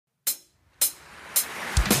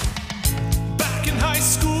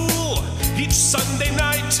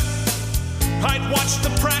I'd watch the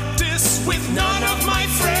practice with none of my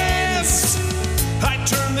friends. I'd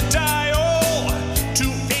turn the dial to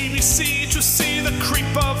ABC to see the creep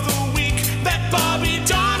of the week that Bobby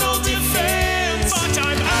Donald defends. But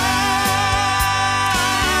I'm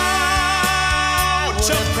out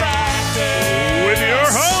of practice. With your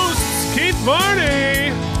hosts, Keith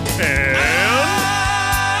Varney and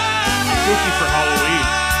Spooky for Halloween.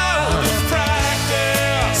 Out of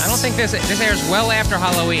practice. I don't think this airs well after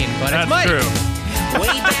Halloween, but That's it's Mike. true. Way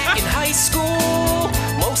back in high school,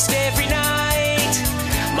 most every night,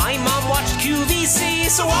 my mom watched QVC,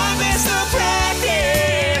 so I missed the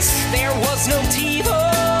practice. There was no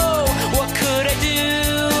TiVo, what could I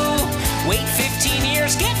do? Wait 15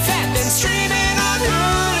 years, get fat, then stream it on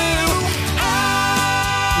Hulu.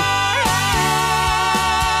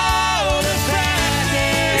 Out of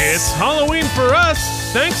practice. It's Halloween for us,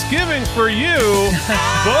 Thanksgiving for you.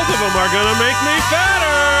 Both of them are gonna make me fatter.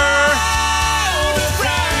 Out of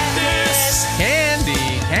practice.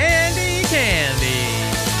 Candy, candy, candy.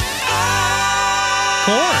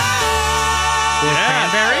 Corn. With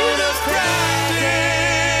cranberries. Out of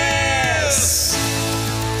practice.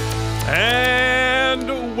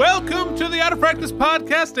 And welcome to the Out of Practice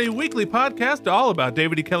Podcast, a weekly podcast all about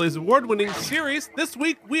David E. Kelley's award-winning series. This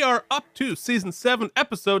week, we are up to Season 7,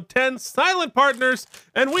 Episode 10, Silent Partners,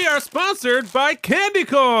 and we are sponsored by Candy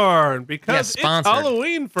Corn because Yes, it's sponsored.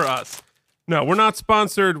 Halloween for us. No, we're not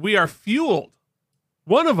sponsored. We are fueled.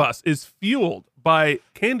 One of us is fueled by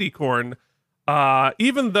Candy Corn,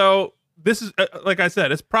 even though this is, like I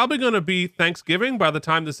said, it's probably going to be Thanksgiving by the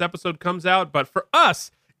time this episode comes out, but for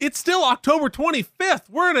us, it's still October 25th.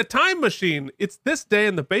 We're in a time machine. It's this day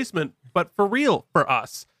in the basement, but for real for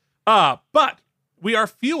us. But we are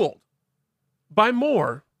fueled by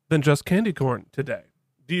more than just candy corn today.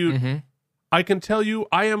 I can tell you,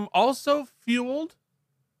 I am also fueled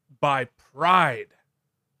by pride,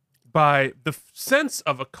 by the sense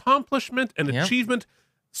of accomplishment and Yep. achievement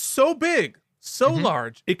so big, so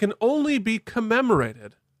large, it can only be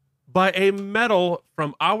commemorated by a medal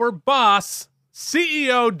from our boss,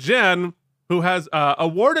 CEO Jen, who has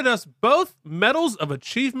awarded us both medals of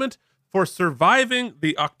achievement for surviving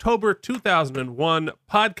the October 2001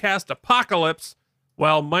 podcast apocalypse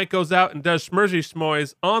while Mike goes out and does Schmersy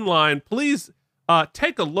Schmoys online. Please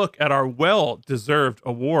take a look at our well-deserved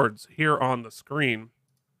awards here on the screen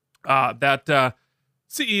that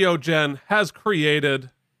CEO Jen has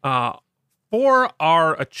created for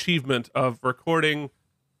our achievement of recording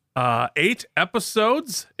 8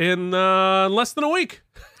 episodes in less than a week.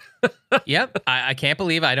 Yep, I can't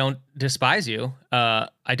believe I don't despise you.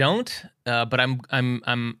 I don't, but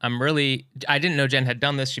I'm really. I didn't know Jen had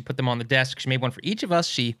done this. She put them on the desk. She made one for each of us.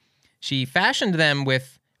 She fashioned them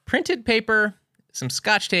with printed paper, some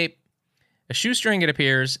Scotch tape, a shoestring, it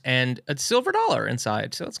appears, and a silver dollar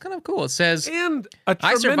inside. So it's kind of cool. It says, And a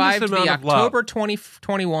 "I tremendous survived amount the of love. October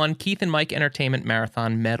 2021 Keith and Mike Entertainment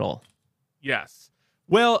Marathon Medal." Yes.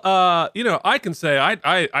 Well, I can say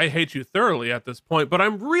I hate you thoroughly at this point, but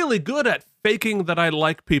I'm really good at faking that I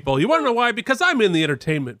like people. You want to know why? Because I'm in the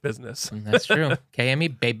entertainment business. That's true.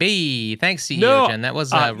 KME baby. Thanks, CEO No, Jen. That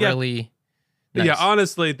was yeah. really nice. Yeah,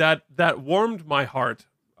 honestly, that warmed my heart,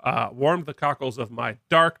 warmed the cockles of my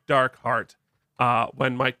dark, dark heart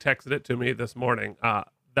when Mike texted it to me this morning.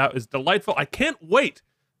 That is delightful. I can't wait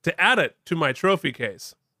to add it to my trophy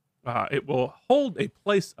case. It will hold a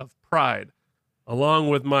place of pride along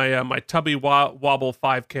with my my Tubby Wobble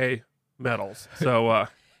 5K medals. So,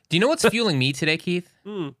 Do you know what's fueling me today, Keith?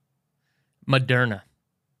 Moderna.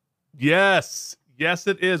 yes,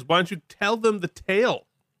 it is. Why don't you tell them the tale?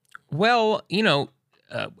 Well,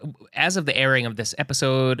 as of the airing of this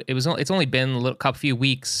episode, it's only been a few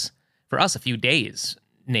weeks, for us a few days,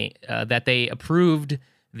 that they approved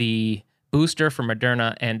the booster for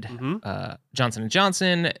Moderna and Johnson &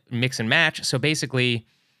 Johnson, mix and match. So basically,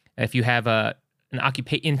 if you have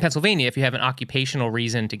in Pennsylvania, if you have an occupational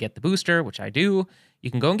reason to get the booster, which I do,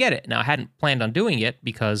 you can go and get it. Now, I hadn't planned on doing it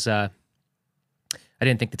because I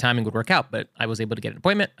didn't think the timing would work out, but I was able to get an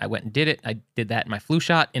appointment. I went and did it. I did that in my flu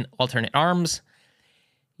shot in alternate arms.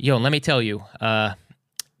 Yo, let me tell you,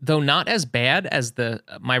 though not as bad as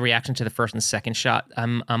my reaction to the first and second shot,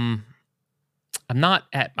 I'm not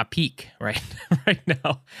at my peak right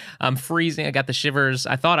now. I'm freezing. I got the shivers.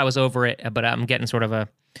 I thought I was over it, but I'm getting sort of a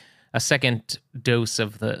second dose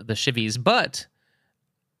of the shivies. But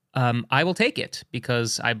I will take it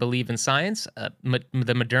because I believe in science. The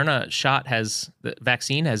Moderna the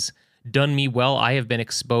vaccine has done me well. I have been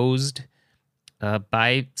exposed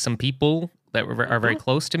by some people that are very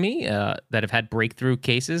close to me that have had breakthrough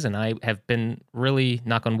cases, and I have been really,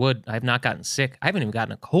 knock on wood, I have not gotten sick. I haven't even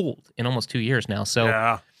gotten a cold in almost 2 years now. So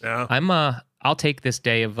Yeah. I'll take this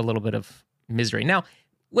day of a little bit of misery. Now,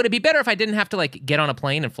 would it be better if I didn't have to like get on a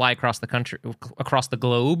plane and fly across the country, across the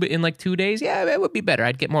globe in like 2 days? Yeah, it would be better.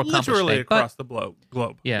 I'd get more accomplished. Literally today, across the globe.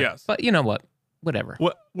 Yeah. Yes. But you know what? Whatever.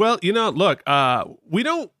 Well, look, we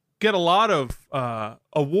don't get a lot of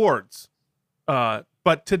awards,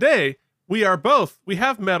 but today we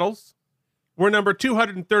have medals. We're number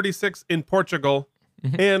 236 in Portugal,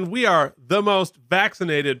 and we are the most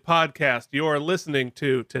vaccinated podcast you're listening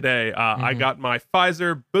to today. I got my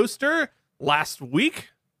Pfizer booster last week.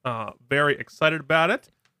 Very excited about it.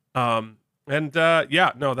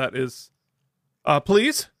 That is,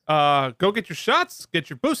 please, go get your shots, get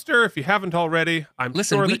your booster if you haven't already.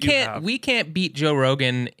 Listen, sure we that you can't have. we can't beat Joe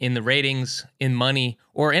Rogan in the ratings, in money,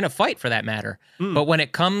 or in a fight for that matter. But when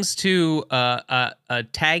it comes to a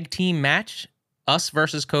tag team match, us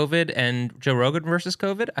versus COVID and Joe Rogan versus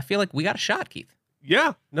COVID, I feel like we got a shot, Keith.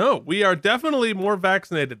 Yeah, no, we are definitely more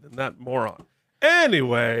vaccinated than that moron.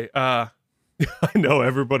 Anyway, I know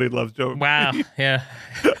everybody loves Joe. Wow. Yeah.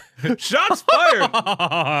 Shots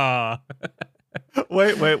fired.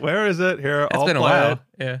 Wait, where is it? Here, It's I'll been a play while.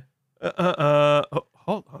 it. Yeah.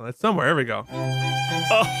 Hold on, it's somewhere. Here we go.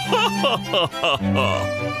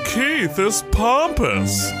 Keith is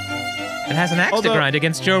pompous. It has an axe to Although- grind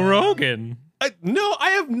against Joe Rogan. No,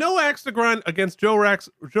 I have no axe to grind against Joe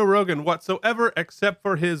Rogan whatsoever, except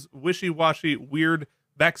for his wishy-washy, weird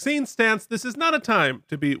vaccine stance. This is not a time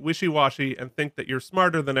to be wishy-washy and think that you're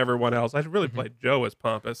smarter than everyone else. I should really play Joe as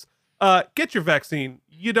pompous. Get your vaccine.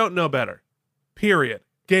 You don't know better. Period.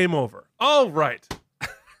 Game over. All right.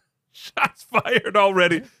 Shots fired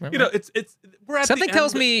already. You know, it's we're at Something the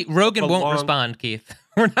tells end me Rogan of a won't long- respond, Keith.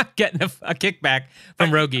 We're not getting a kickback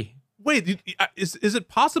from Rogie. Wait, is it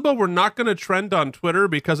possible we're not going to trend on Twitter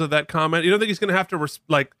because of that comment? You don't think he's going to have to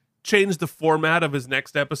change the format of his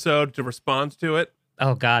next episode to respond to it?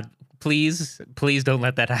 Oh God, please don't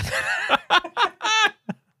let that happen.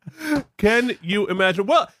 Can you imagine?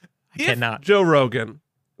 Well, if cannot. Joe Rogan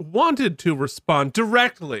wanted to respond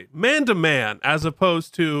directly, man to man, as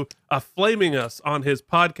opposed to flaming us on his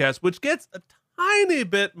podcast, which gets a tiny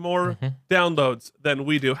bit more downloads than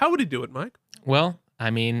we do, how would he do it, Mike? Well, I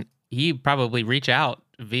mean, he'd probably reach out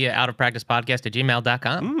via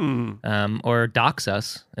outofpracticepodcast@gmail.com or dox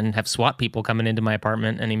us and have SWAT people coming into my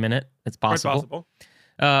apartment any minute. It's Quite possible. possible.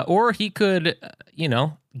 Or he could,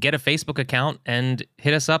 get a Facebook account and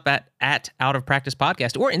hit us up at Out of Practice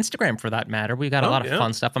Podcast, or Instagram for that matter. We got a lot of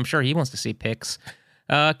fun stuff. I'm sure he wants to see pics.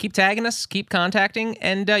 Keep tagging us, keep contacting,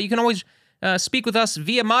 and you can always speak with us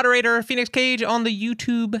via moderator Phoenix Cage on the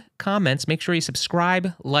YouTube comments. Make sure you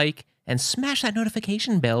subscribe, like, and smash that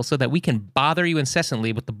notification bell so that we can bother you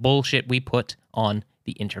incessantly with the bullshit we put on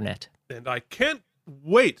the internet. And I can't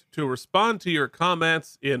wait to respond to your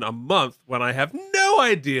comments in a month when I have no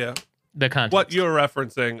idea The content. what you're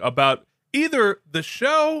referencing about either the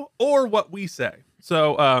show or what we say.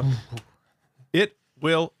 So it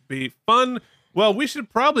will be fun. Well, we should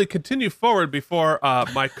probably continue forward before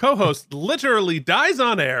my co-host literally dies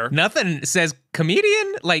on air. Nothing says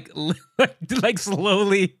comedian like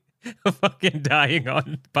slowly fucking dying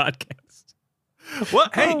on podcast. Well,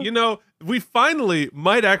 hey, we finally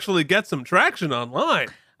might actually get some traction online.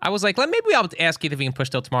 I was like, maybe I'll ask Keith if he can push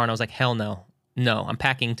till tomorrow. And I was like, hell no. No, I'm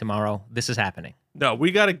packing tomorrow. This is happening. No,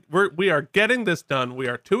 we are getting this done. We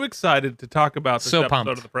are too excited to talk about this So episode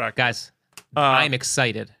pumped. of the practice. Guys, I'm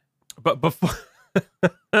excited.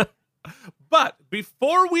 But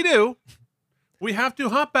before we do, we have to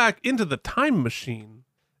hop back into the time machine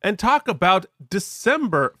and talk about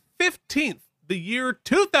December 15th, the year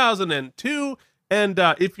 2002. And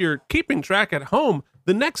if you're keeping track at home,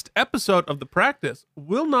 the next episode of the practice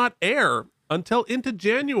will not air until into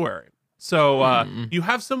January. So you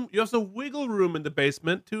have some wiggle room in the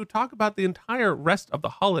basement to talk about the entire rest of the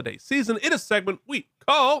holiday season in a segment we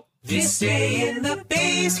call This Day in the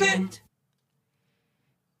Basement.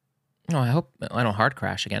 Oh, I hope I don't hard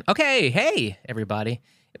crash again. Okay, hey, everybody.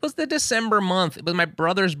 It was the December month. It was my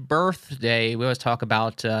brother's birthday. We always talk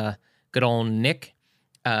about good old Nick,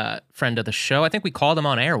 friend of the show. I think we called him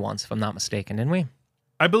on air once, if I'm not mistaken, didn't we?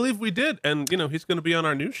 I believe we did. And, he's going to be on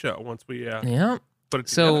our new show once we Yeah. put it together.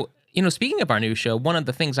 So, speaking of our new show, one of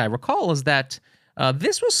the things I recall is that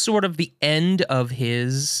this was sort of the end of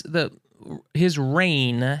his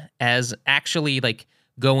reign as actually like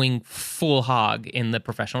going full hog in the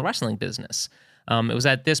professional wrestling business. It was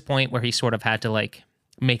at this point where he sort of had to like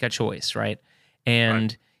make a choice, right?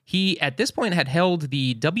 And He, at this point, had held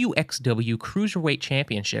the WXW Cruiserweight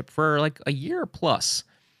Championship for like a year plus.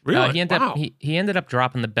 Really? He ended up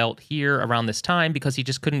dropping the belt here around this time because he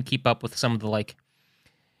just couldn't keep up with some of the like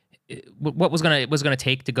what was gonna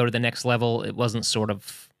take to go to the next level. It wasn't sort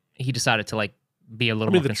of. He decided to like be a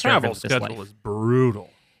little more the conservative travel with his schedule life. is brutal.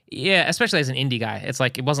 Yeah, especially as an indie guy. It's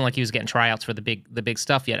like it wasn't like he was getting tryouts for the big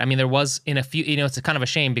stuff yet. I mean, there was in a few. It's a kind of a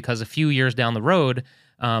shame because a few years down the road,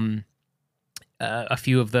 a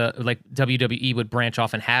few of the like WWE would branch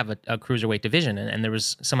off and have a cruiserweight division, and there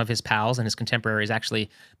was some of his pals and his contemporaries actually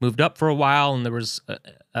moved up for a while, and there was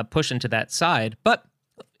a push into that side. But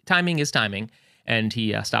timing is timing, and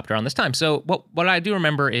he stopped around this time. So what I do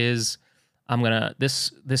remember is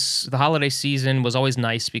the holiday season was always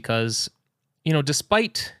nice because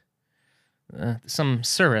despite some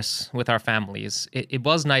service with our families, it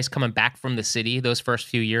was nice coming back from the city those first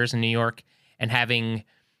few years in New York and having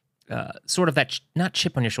sort of that, not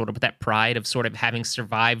chip on your shoulder, but that pride of sort of having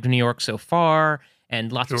survived New York so far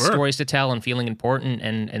and lots of stories to tell and feeling important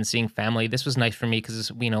and seeing family. This was nice for me because,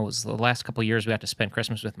 it was the last couple of years we got to spend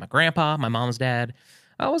Christmas with my grandpa, my mom's dad.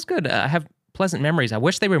 It was good. I have pleasant memories. I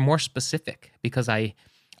wish they were more specific because I,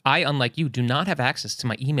 unlike you, do not have access to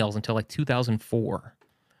my emails until like 2004.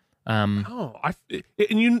 And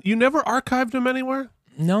you never archived them anywhere?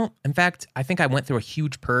 No. In fact, I think I went through a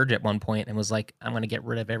huge purge at one point and was like, I'm going to get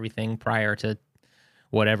rid of everything prior to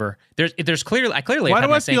whatever. There's clearly, Why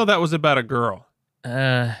do I feel that was about a girl?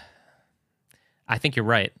 I think you're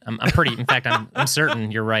right. I'm pretty, in fact, I'm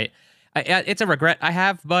certain you're right. It's a regret I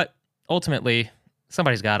have, but ultimately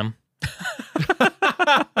somebody's got them.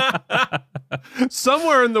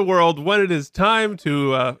 Somewhere in the world, when it is time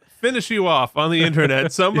to finish you off on the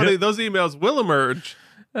internet, those emails will emerge.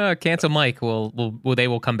 Cancel Mike they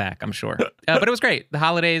will come back, I'm sure. But it was great. The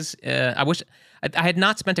holidays. I wish I had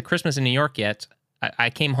not spent a Christmas in New York yet. I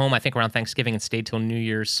came home, I think, around Thanksgiving and stayed till New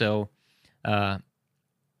Year's. So, I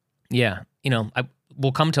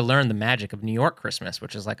will come to learn the magic of New York Christmas,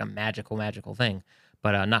 which is like a magical thing,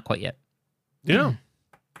 but not quite yet. Yeah.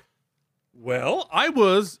 Well, I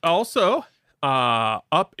was also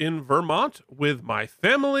up in Vermont with my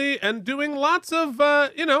family and doing lots of,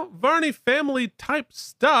 Varney family type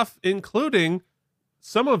stuff, including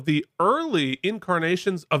some of the early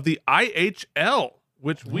incarnations of the IHL,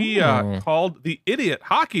 which we called the Idiot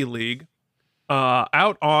Hockey League,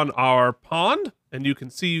 out on our pond. And you can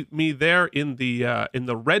see me there in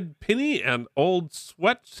the red pinny and old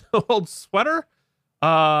sweater,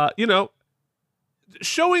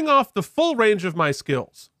 showing off the full range of my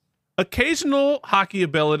skills, occasional hockey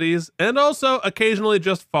abilities, and also occasionally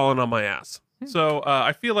just falling on my ass. So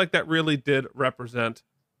I feel like that really did represent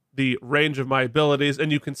the range of my abilities.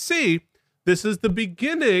 And you can see this is the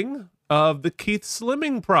beginning of the Keith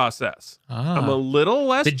slimming process. I'm a little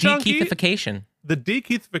less chunky. The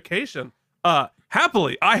de-Keithification.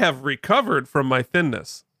 Happily, I have recovered from my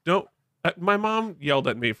thinness. My mom yelled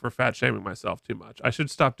at me for fat shaming myself too much. I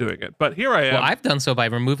should stop doing it. But here I am. Well, I've done so by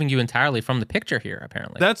removing you entirely from the picture here,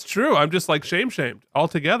 apparently. That's true. I'm just like shamed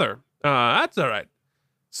altogether. That's all right.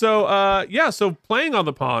 So, so playing on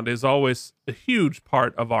the pond is always a huge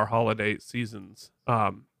part of our holiday seasons.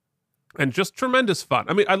 And just tremendous fun.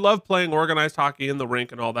 I mean, I love playing organized hockey in the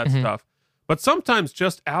rink and all that stuff. But sometimes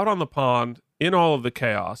just out on the pond in all of the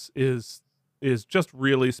chaos is just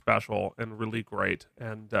really special and really great.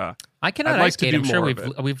 And I cannot ice skate. I'm sure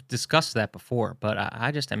we've discussed that before, but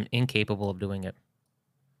I just am incapable of doing it.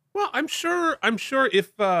 Well, I'm sure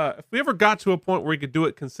if we ever got to a point where we could do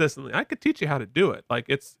it consistently, I could teach you how to do it. Like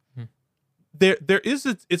it's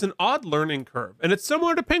it's an odd learning curve, and it's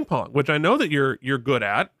similar to ping pong, which I know that you're good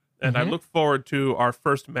at, and I look forward to our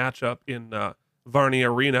first matchup in Varney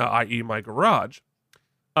Arena, i.e. my garage.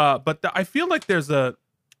 But I feel like there's a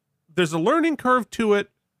learning curve to it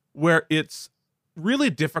where it's really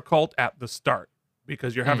difficult at the start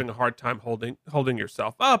because you're having a hard time holding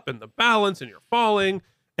yourself up and the balance, and you're falling,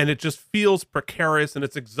 and it just feels precarious and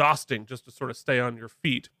it's exhausting just to sort of stay on your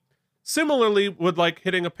feet. Similarly with like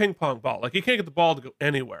hitting a ping pong ball, like you can't get the ball to go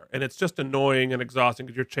anywhere, and it's just annoying and exhausting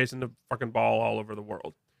because you're chasing the fucking ball all over the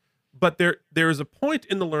world. But there is a point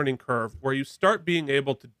in the learning curve where you start being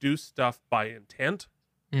able to do stuff by intent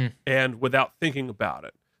and without thinking about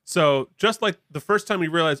it. So just like the first time you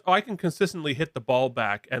realize, I can consistently hit the ball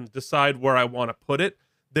back and decide where I want to put it,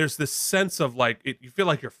 there's this sense of like, you feel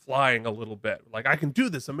like you're flying a little bit. Like I can do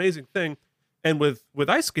this amazing thing. And with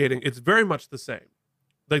ice skating, it's very much the same.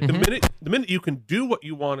 Like the minute you can do what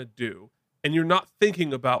you want to do and you're not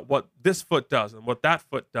thinking about what this foot does and what that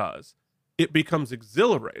foot does, it becomes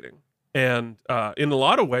exhilarating. And in a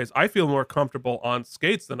lot of ways, I feel more comfortable on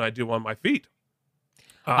skates than I do on my feet.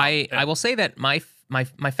 I will say that my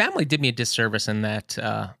family did me a disservice in that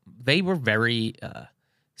they were very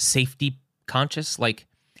safety conscious. Like,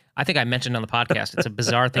 I think I mentioned on the podcast, it's a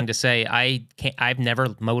bizarre thing to say. I've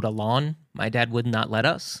never mowed a lawn. My dad would not let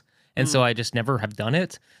us. And so I just never have done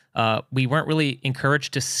it. We weren't really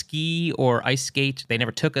encouraged to ski or ice skate. They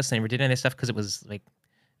never took us. They never did any stuff because it was like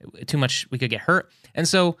too much. We could get hurt. And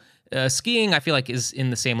so skiing, I feel like, is in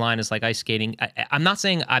the same line as like ice skating. I'm not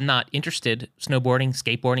saying I'm not interested, snowboarding,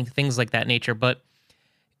 skateboarding, things like that nature. But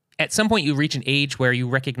at some point you reach an age where you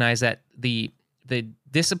recognize that the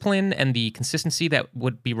discipline and the consistency that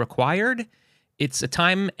would be required, it's a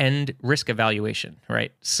time and risk evaluation,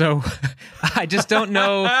 right? So I just don't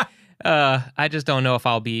know. I just don't know if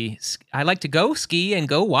I'll be. I like to go ski and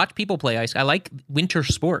go watch people play ice. I like winter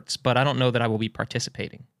sports, but I don't know that I will be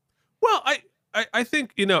participating. Well, I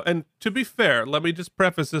think, and to be fair, let me just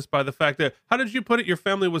preface this by the fact that, how did you put it? Your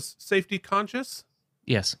family was safety conscious?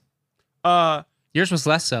 Yes. Yours was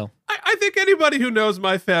less so. I think anybody who knows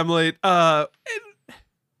my family,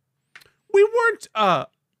 we weren't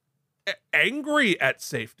angry at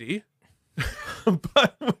safety,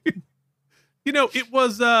 but it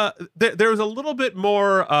was there was a little bit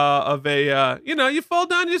more of a you fall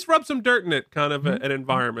down, you just rub some dirt in it kind of an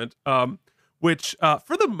environment, which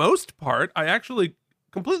for the most part I actually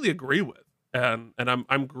completely agree with, and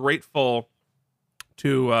I'm grateful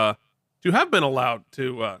to have been allowed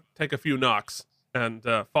to take a few knocks and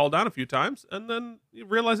fall down a few times, and then you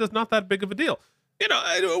realize it's not that big of a deal.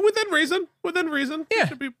 Within reason. Yeah.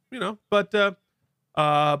 Should be, but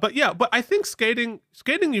I think skating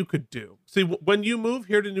you could do. See, when you move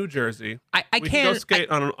here to New Jersey, we can go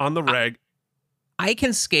skate on the reg. I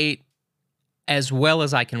can skate as well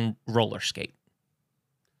as I can roller skate.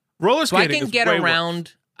 Roller So I skating can is get way around.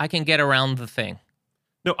 worse. I can get around the thing.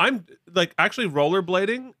 No, I'm like, actually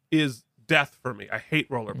rollerblading is death for me. I hate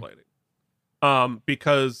rollerblading.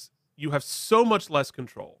 Because you have so much less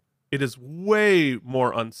control. It is way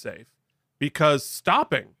more unsafe because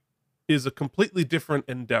stopping is a completely different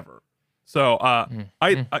endeavor. So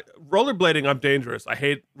rollerblading, I'm dangerous. I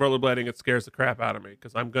hate rollerblading. It scares the crap out of me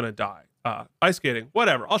because I'm going to die. Ice skating,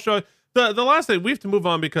 whatever. I'll show you. The last thing, we have to move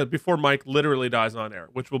on because before Mike literally dies on air,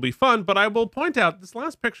 which will be fun. But I will point out this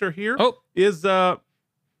last picture here is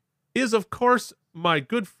of course my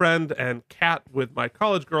good friend and cat with my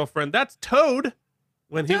college girlfriend. That's Toad.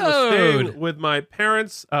 When he was staying with my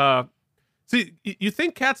parents. See, you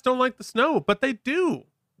think cats don't like the snow, but they do.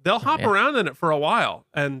 They'll hop around in it for a while.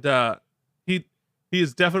 And he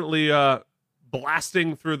is definitely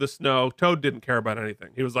blasting through the snow. Toad didn't care about anything.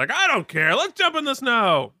 He was like, I don't care. Let's jump in the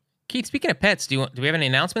snow. Keith, speaking of pets, do we have any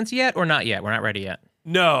announcements yet or not yet? We're not ready yet.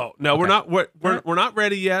 No, okay. We're not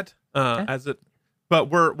ready yet. But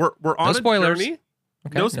we're on a journey.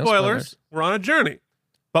 Okay. No spoilers. We're on a journey,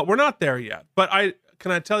 but we're not there yet. But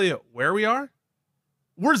can I tell you where we are?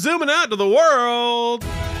 We're zooming out to the world.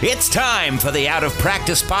 It's time for the Out of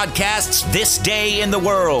Practice Podcast's This Day in the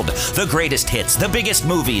World. The greatest hits, the biggest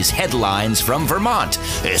movies, headlines from Vermont,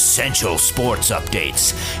 essential sports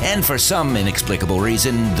updates, and for some inexplicable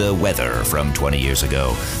reason, the weather from 20 years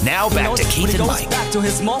ago. Now back to Keith and Mike. Back to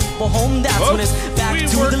his multiple home, that's when it's back We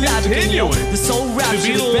to were the logic. continuing The soul to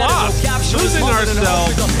be lost, losing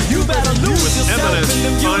ourselves You better lose with yourself Eminem's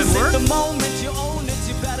in the fine music. work. The moment you own it,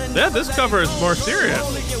 you better Yeah, this cover is more serious.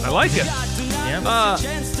 I like it. Yeah.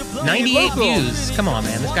 98 views. Come on,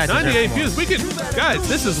 man. This guy deserves 98 more. views. Guys,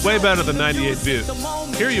 this is way better than 98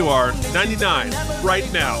 views. Here you are, 99 right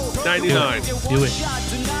now. 99. Do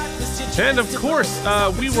it. And of course,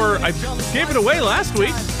 I gave it away last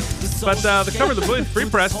week, but the cover of the Brilliant Free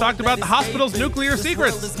Press talked about the hospital's nuclear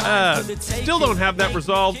secrets. Still don't have that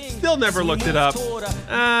resolved. Still never looked it up.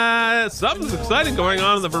 Something's exciting going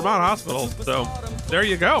on in the Vermont hospital. So there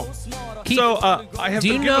you go. Keith, So I have. do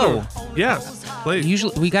you been know? given yes, please.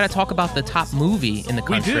 Usually, we got to talk about the top movie in the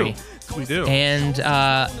country. We do. And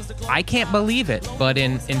I can't believe it, but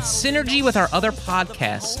in synergy with our other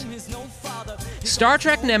podcast, Star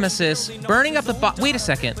Trek Nemesis, burning up the wait a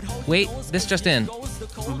second. Wait, this just in.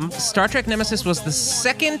 Star Trek Nemesis was the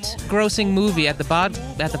second grossing movie at the box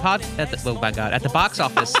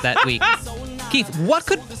office that week. Keith, what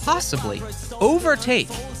could possibly overtake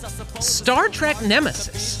Star Trek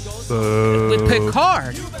Nemesis with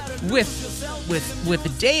Picard,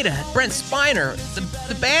 with Data, Brent Spiner,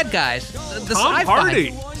 the bad guys, the Tom sci-fi.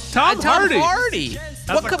 Hardy. Tom Hardy.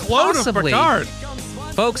 What could clone possibly? of Picard.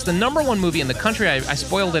 Folks, the #1 movie in the country, I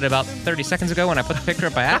spoiled it about 30 seconds ago when I put the picture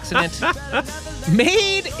up by accident.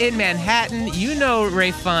 Made in Manhattan. You know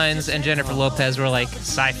Ralph Fiennes and Jennifer Lopez were like,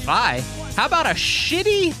 sci-fi? How about a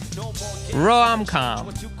shitty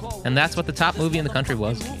rom-com? And that's what the top movie in the country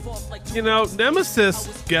was. You know,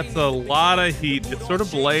 Nemesis gets a lot of heat. It's sort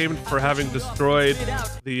of blamed for having destroyed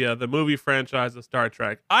the movie franchise of Star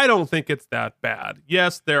Trek. I don't think it's that bad.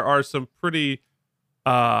 Yes, there are some pretty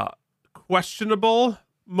questionable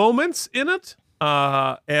moments in it,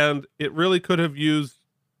 and it really could have used,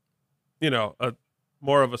 a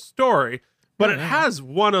more of a story. But it has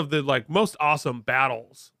one of the most awesome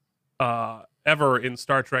battles ever in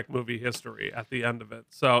Star Trek movie history at the end of it.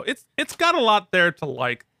 So it's got a lot there to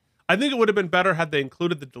like. I think it would have been better had they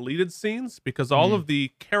included the deleted scenes, because all of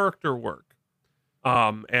the character work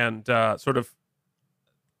and sort of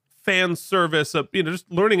fan service of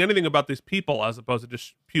just learning anything about these people as opposed to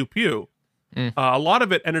just pew pew. A lot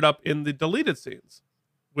of it ended up in the deleted scenes,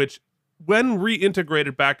 which when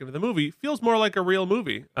reintegrated back into the movie feels more like a real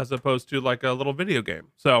movie as opposed to like a little video game.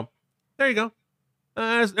 So there you go.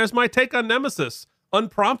 There's my take on Nemesis,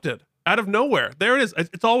 unprompted, out of nowhere. There it is.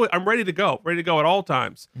 It's always, I'm ready to go at all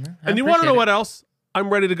times. And you want to know what else I'm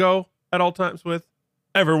ready to go at all times with?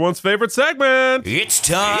 Everyone's favorite segment. It's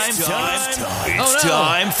time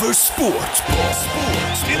for sports ball.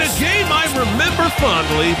 In a game I remember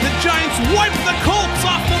fondly, the Giants wiped the Colts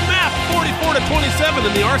off the map 44-27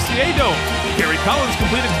 in the RCA Dome. Gary Collins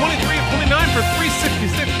completed 23 of 29 for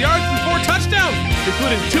 366 yards and 4 touchdowns,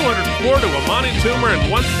 including 204 to Amani Toomer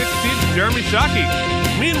and 116 to Jeremy Shockey.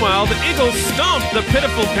 Meanwhile, the Eagles stomped the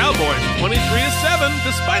pitiful Cowboys 23-7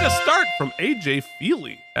 despite a start from A.J.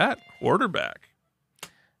 Feely at quarterback.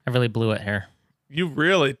 I really blew it here.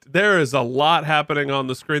 There is a lot happening on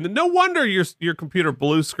the screen. No wonder your computer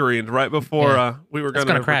blue screened right before we were going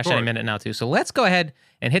to crash any minute now too. So let's go ahead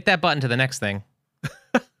and hit that button to the next thing.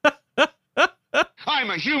 I'm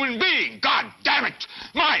a human being. God damn it.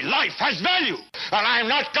 My life has value, and I'm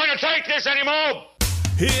not going to take this anymore.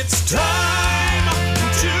 It's time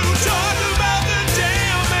to talk about the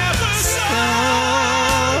damn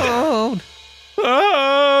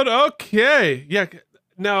episode. Okay. Yeah.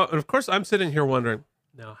 Now, of course, I'm sitting here wondering,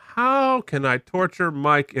 now, how can I torture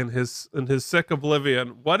Mike in his sick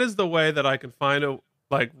oblivion? What is the way that I can find a,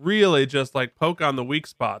 really just poke on the weak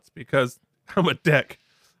spots? Because I'm a dick.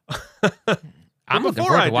 I'm looking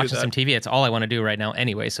forward to watching some TV. It's all I want to do right now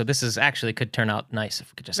anyway. So this is actually could turn out nice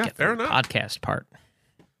if we could just get the podcast part.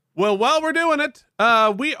 Well, while we're doing it,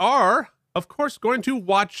 we are, of course, going to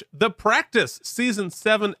watch The Practice, Season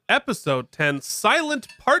 7, Episode 10, Silent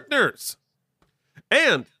Partners.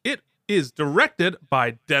 And it is directed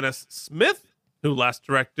by Dennis Smith, who last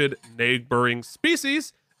directed Neighboring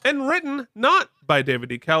Species, and written not by David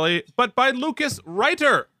E. Kelly, but by Lucas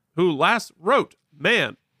Reiter, who last wrote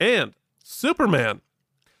Man and Superman.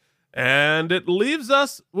 And it leaves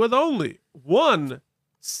us with only one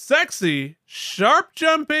sexy,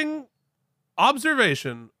 sharp-jumping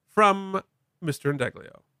observation from Mr.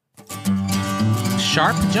 Indeglio.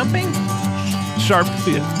 Sharp jumping? Shark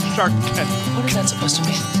catch. What is that supposed to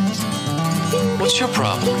mean? What's your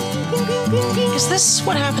problem? Is this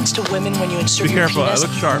what happens to women when you insert Be your careful, penis? I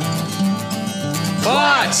look sharp.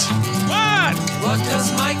 What? What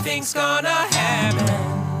does Mike think's gonna happen?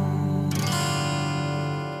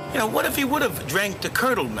 What if he would have drank the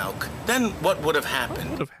curdled milk? Then what would have happened?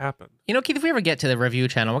 What would have happened? Keith, if we ever get to the review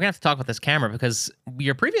channel, we're going to have to talk about this camera because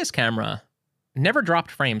your previous camera never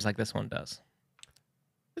dropped frames like this one does.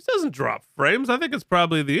 This doesn't drop frames. I think it's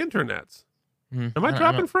probably the internet's. Am I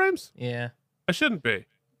dropping frames? Yeah. I shouldn't be.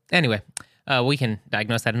 Anyway, we can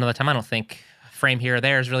diagnose that another time. I don't think frame here or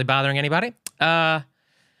there is really bothering anybody.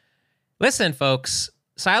 Listen, folks,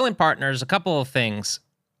 Silent Partners, a couple of things.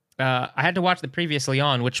 I had to watch the Previously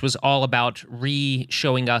On, which was all about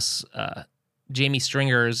re-showing us Jamie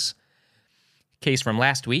Stringer's case from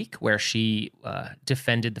last week, where she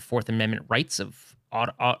defended the Fourth Amendment rights of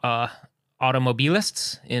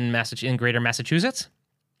automobilists in Greater Massachusetts.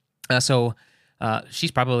 So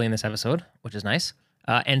she's probably in this episode, which is nice.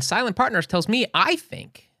 And Silent Partners tells me, I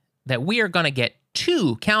think that we are going to get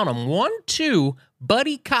two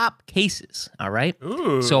buddy cop cases, all right?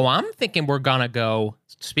 Ooh. So I'm thinking we're going to go,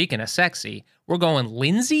 speaking of sexy, we're going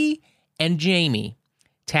Lindsay and Jamie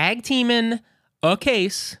tag teaming a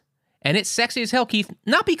case, and it's sexy as hell, Keith,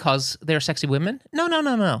 not because they're sexy women.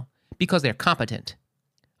 No. Because they're competent,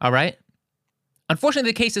 all right?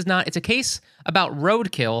 Unfortunately, the case is not. It's a case about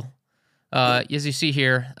roadkill. As you see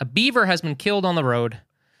here, a beaver has been killed on the road,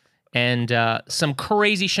 and some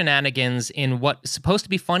crazy shenanigans in what's supposed to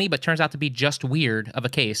be funny but turns out to be just weird of a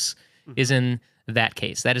case is in that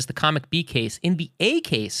case. That is the Comic B case. In the A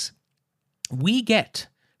case, we get,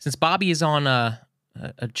 since Bobby is on a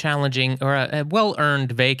challenging or a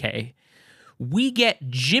well-earned vacay, we get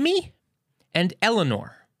Jimmy and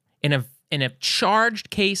Eleanor in in a charged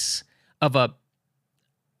case of a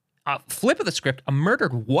flip of the script, a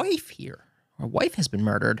murdered wife here. Our wife has been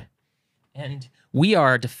murdered, and we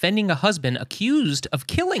are defending a husband accused of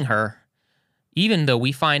killing her, even though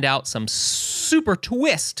we find out some super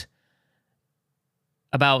twist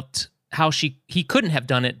about how he couldn't have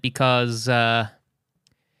done it because a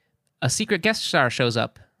secret guest star shows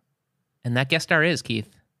up, and that guest star is, Keith,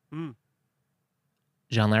 Jean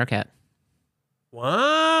Larroquette.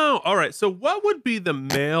 Wow. All right. So what would be the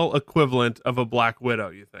male equivalent of a Black Widow,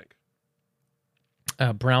 you think?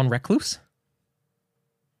 Brown Recluse?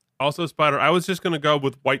 Also Spider. I was just going to go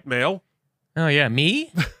with white male. Oh, yeah.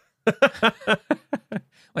 Me?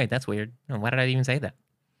 Wait, that's weird. Why did I even say that?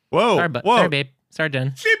 Whoa. Sorry, babe. Sorry,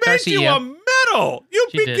 Jen. She made you a medal. You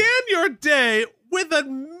began your day with a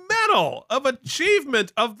medal of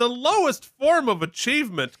achievement of the lowest form of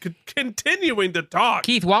achievement, continuing to talk.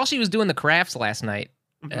 Keith, while she was doing the crafts last night,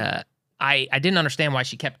 I didn't understand why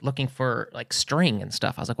she kept looking for like string and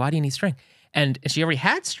stuff. I was like, why do you need string? And she already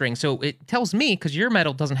had string. So it tells me, because your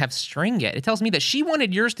medal doesn't have string yet, it tells me that she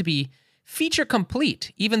wanted yours to be feature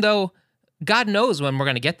complete, even though God knows when we're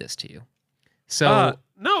going to get this to you. So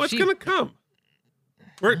no, it's going to come.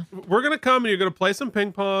 We're going to come and you're going to play some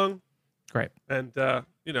ping pong. Great. And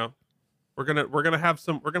we're gonna have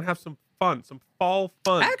some fun, some fall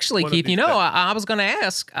fun. Actually, Keith, I was gonna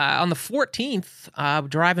ask on the 14th, I'm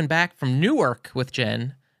driving back from Newark with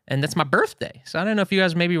Jen, and that's my birthday. So I don't know if you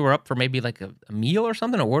guys maybe were up for maybe like a meal or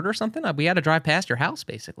something, an order or something. We had to drive past your house,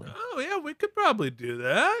 basically. Oh yeah, we could probably do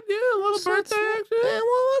that. Yeah, a little birthday action. Yeah,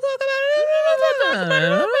 we'll talk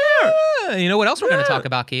about it. You know what else we're gonna talk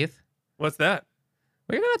about, Keith? What's that?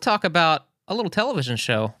 We're gonna talk about a little television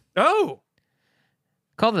show. Oh.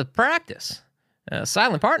 Called The Practice,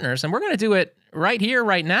 Silent Partners, and we're going to do it right here,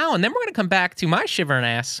 right now, and then we're going to come back to my shivering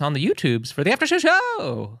ass on the YouTubes for the after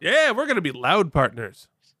show. Yeah, we're going to be loud partners.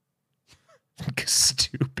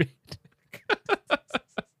 Stupid.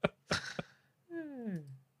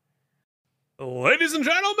 Ladies and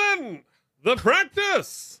gentlemen, The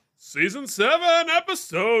Practice, Season 7,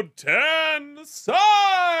 Episode 10,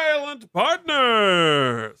 Silent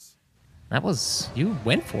Partners. You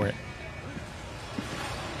went for it.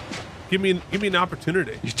 Give me an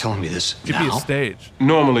opportunity. You're telling me this Give me a stage.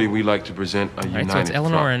 Normally, we like to present a united so it's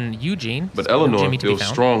Eleanor front. and Eugene. But Eleanor feels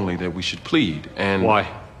strongly that we should plead, and... Why?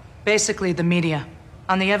 Basically, the media.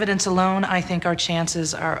 On the evidence alone, I think our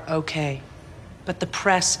chances are okay. But the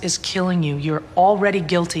press is killing you. You're already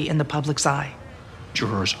guilty in the public's eye.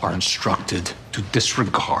 Jurors are instructed to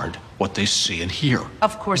disregard what they see and hear.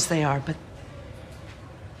 Of course they are, but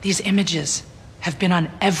these images have been on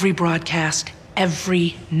every broadcast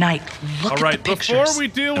every night. Look All right, at the pictures. before we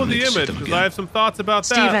deal with the image, because I have some thoughts about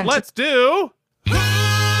that, Steven, let's do...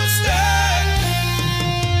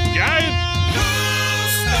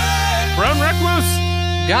 Brown Recluse.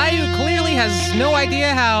 Guy who clearly has no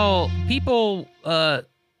idea how people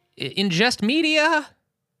ingest media.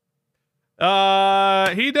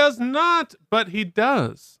 He does not, but he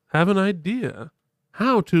does have an idea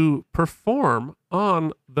how to perform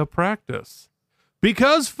on The Practice.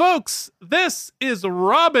 Because, folks, this is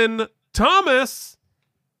Robin Thomas.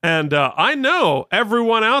 And I know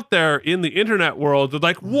everyone out there in the internet world is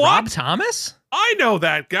like, what? Rob Thomas? I know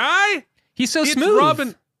that guy. He's so smooth.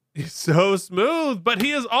 Robin. He's so smooth, but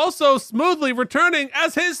he is also smoothly returning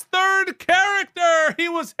as his third character. He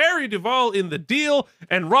was Harry Duvall in The Deal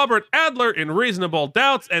and Robert Adler in Reasonable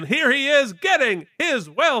Doubts, and here he is getting his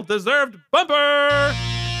well-deserved bumper.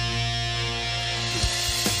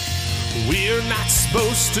 We're not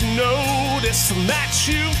supposed to notice that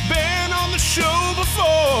you've been on the show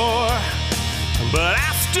before, but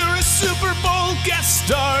after a Super Bowl guest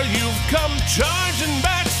star, you've come charging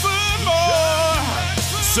back for more.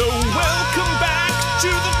 So welcome back to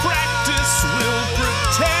The Practice. We'll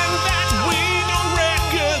pretend that we don't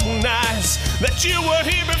recognize that you were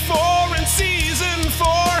here before in season 4,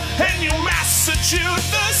 and you Massachusetts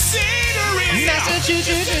the scenery.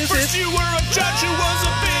 First you were a judge who was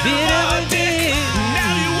a bit of a dick.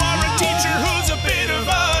 Now you are a teacher who's a bit of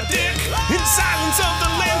a dick. In Silence of the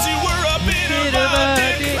Lambs you were a bit of a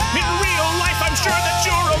dick. In real life I'm sure that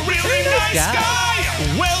you're a really nice guy.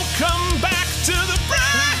 Welcome back to The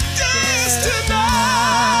Practice tonight.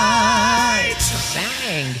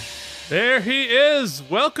 Sang. There he is.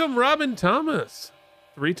 Welcome, Robin Thomas.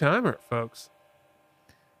 3-timer, folks.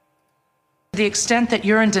 To the extent that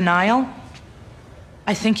you're in denial,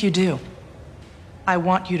 I think you do. I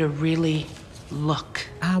want you to really look.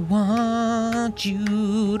 I want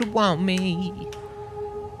you to want me.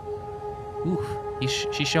 Ooh.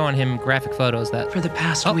 She's showing him graphic photos that... For the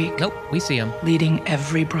past week. Nope, we see him. Leading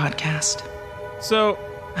every broadcast. So...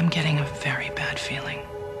 I'm getting a very bad feeling.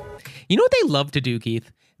 You know what they love to do,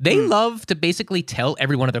 Keith? They love to basically tell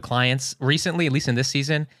every one of their clients, recently, at least in this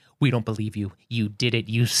season, we don't believe you. You did it,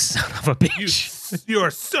 you son of a bitch.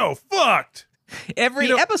 You're so fucked. Every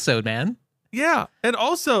episode, man. Yeah. And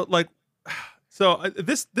also, like, so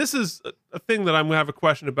this is a thing that I'm going to have a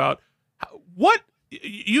question about. What,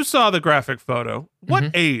 you saw the graphic photo.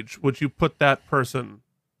 What age would you put that person,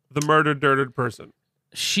 the murdered person?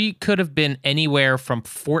 She could have been anywhere from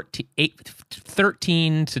 13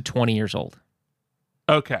 to 20 years old.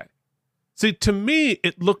 Okay. See, to me,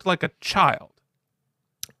 it looked like a child.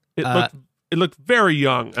 It looked very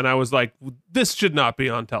young, and I was like, this should not be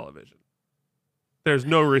on television. There's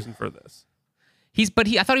no reason for this. I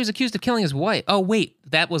thought he was accused of killing his wife. Oh, wait,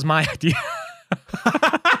 that was my idea.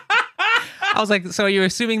 I was like, so you're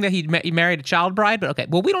assuming that he married a child bride? But okay,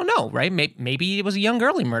 well, we don't know, right? Maybe it was a young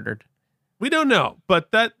girl he murdered. We don't know, but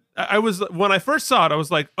when I first saw it, I was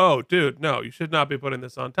like, oh, dude, no, you should not be putting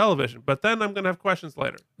this on television. But then I'm going to have questions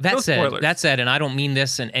later. That said, and I don't mean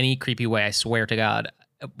this in any creepy way, I swear to God.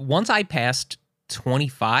 Once I passed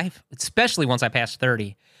 25, especially once I passed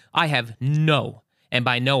 30, I have no, and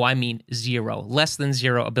by no, I mean zero, less than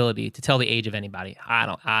zero ability to tell the age of anybody. I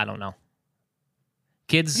don't know.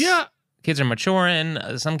 Kids are maturing.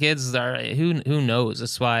 Some kids are, who knows?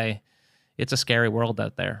 That's why it's a scary world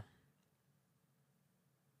out there.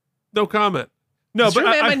 No comment. No, it's but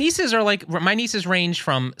true, man. My nieces range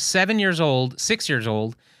from 7 years old, 6 years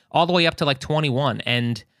old, all the way up to like 21,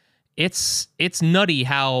 and it's nutty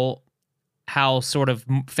how sort of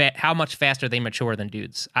how much faster they mature than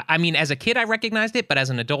dudes. I mean, as a kid, I recognized it, but as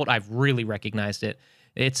an adult, I've really recognized it.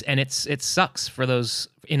 It sucks for those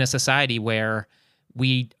in a society where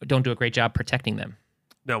we don't do a great job protecting them.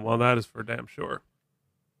 No, well, that is for damn sure.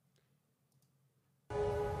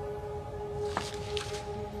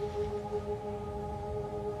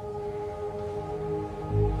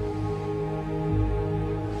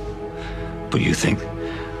 Do you think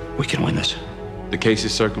we can win this? The case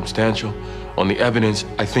is circumstantial. On the evidence,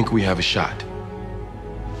 I think we have a shot.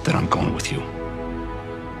 Then I'm going with you.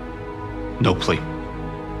 No plea.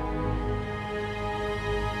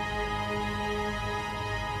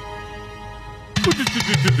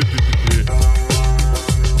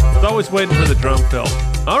 It's always waiting for the drum fill.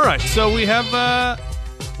 All right, so we have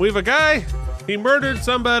a guy. He murdered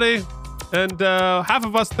somebody, and half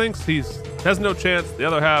of us thinks he has no chance. The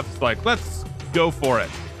other half is like, let's go for it.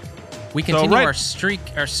 We continue our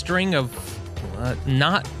string of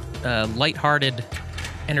not lighthearted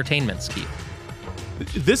entertainments, Keith.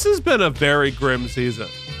 This has been a very grim season.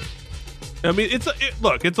 I mean,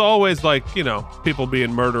 it's always like, people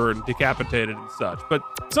being murdered and decapitated and such, but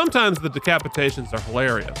sometimes the decapitations are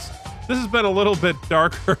hilarious. This has been a little bit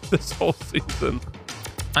darker this whole season.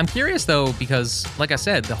 I'm curious, though, because, like I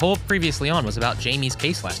said, the whole Previously On was about Jamie's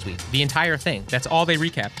case last week. The entire thing. That's all they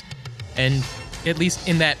recapped. And at least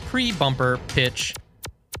in that pre-bumper pitch,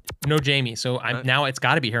 no Jamie. So now it's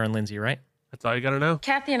got to be her and Lindsay, right? That's all you got to know.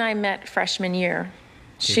 Kathy and I met freshman year.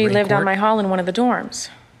 She lived on my hall in one of the dorms.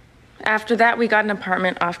 After that, we got an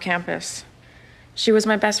apartment off campus. She was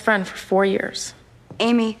my best friend for 4 years.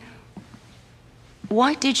 Amy,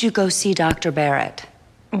 why did you go see Dr. Barrett?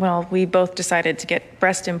 Well, we both decided to get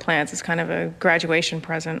breast implants as kind of a graduation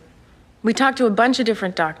present. We talked to a bunch of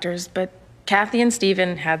different doctors, but Kathy and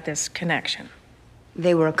Stephen had this connection.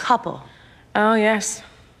 They were a couple. Oh, yes.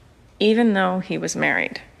 Even though he was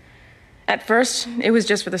married. At first, it was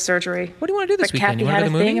just for the surgery. What do you want to do this weekend? Kathy had a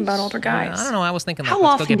thing about older guys. I don't know. I was thinking, how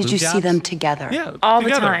often did you see them together? Yeah, all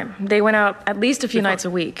the time. They went out at least a few nights a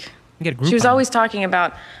week. She was always talking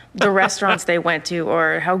about the restaurants they went to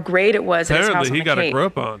or how great it was at his house on the Cape. Apparently, he got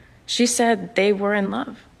a Groupon. She said they were in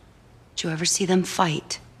love. Did you ever see them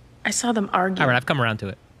fight? I saw them argue. All right, I've come around to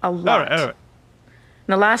it. A lot. All right.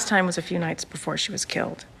 And the last time was a few nights before she was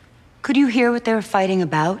killed. Could you hear what they were fighting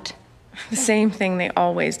about? The same thing they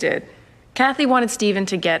always did. Kathy wanted Stephen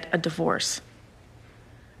to get a divorce.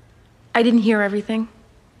 I didn't hear everything,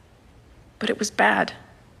 but it was bad.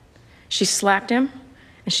 She slapped him,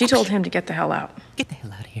 and she told him to get the hell out. Get the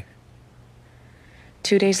hell out of here.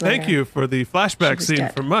 2 days later. Thank you for the flashback scene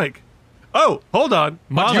from Mike. Oh, hold on.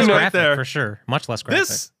 Much less graphic, for sure. Much less graphic.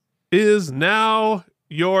 This is now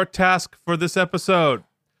your task for this episode.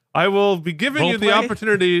 I will be giving you the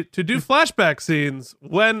opportunity to do flashback scenes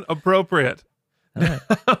when appropriate. Right.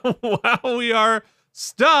 While we are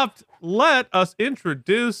stopped, let us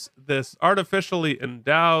introduce this artificially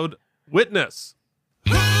endowed witness.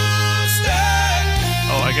 Oh,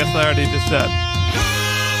 I guess I already just said.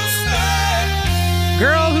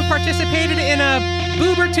 girl who participated in a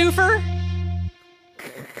boober twofer?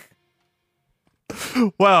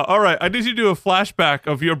 Wow. All right. I need you to do a flashback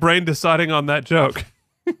of your brain deciding on that joke.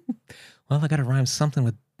 Well, I got to rhyme something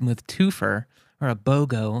with twofer or a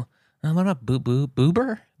BOGO. What about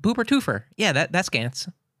boober? Boober twofer. Yeah, that scans.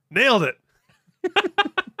 Nailed it.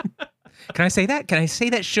 Can I say that? Can I say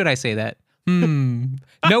that? Should I say that?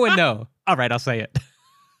 No and no. All right, I'll say it.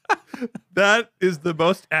 That is the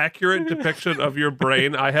most accurate depiction of your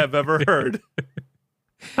brain I have ever heard.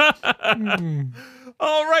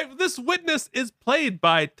 All right, this witness is played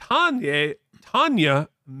by Tanya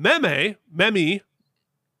Memme.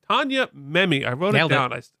 Tanya Memme. I wrote Nailed it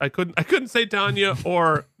down. I couldn't say Tanya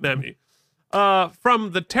or Memme.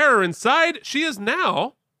 From The Terror Inside, she is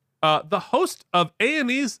now the host of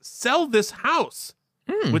A&E's Sell This House,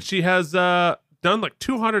 which she has done like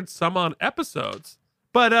 200 some on episodes.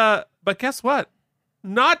 But guess what?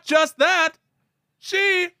 Not just that.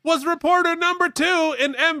 She was reporter number 2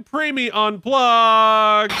 in M Preemie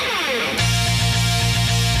Unplugged.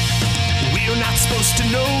 We're not supposed to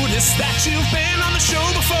notice that you've been on the show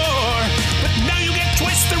before, but now you get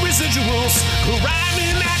twice the residuals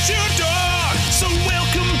arriving at your door. So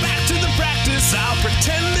welcome back to the practice. I'll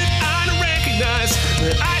pretend that I don't recognize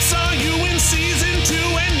that I saw you in season 2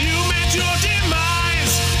 and you met your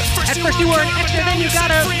demise. At first you were an extra, then you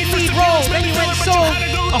got a lead role, then you went and sold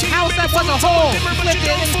a house that was a hole. You flipped it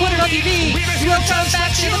and put it on TV. You wrote come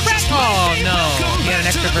back to the press. Oh no, you had an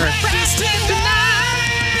extra verse. Practice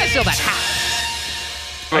tonight. Still that hot.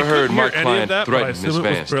 Never heard my any of client that, but I threaten Miss assume it was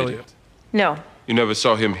Vance, did you? brilliant. No. You never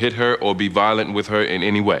saw him hit her or be violent with her in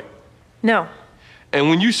any way? No. And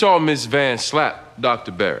when you saw Miss Vance slap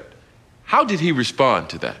Dr. Barrett, how did he respond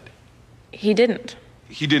to that? He didn't.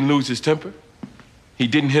 He didn't lose his temper? He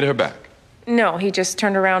didn't hit her back? No, he just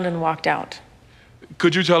turned around and walked out.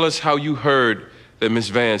 Could you tell us how you heard that Miss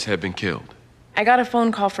Vance had been killed? I got a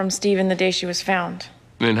phone call from Steven the day she was found.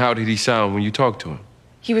 And how did he sound when you talked to him?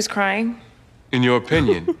 He was crying. In your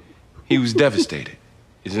opinion, he was devastated.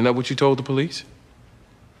 Isn't that what you told the police?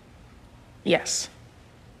 Yes.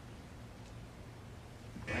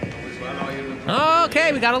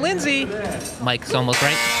 Okay, we got a Lindsay. Mike's almost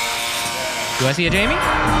right. Do I see a Jamie?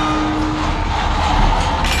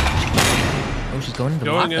 Oh, she's going into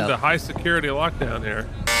Going lockup. into high security lockdown here.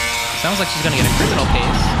 Sounds like she's going to get a criminal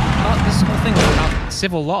case. Oh, this whole thing was about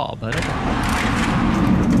civil law, but okay.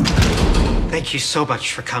 Thank you so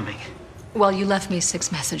much for coming. Well, you left me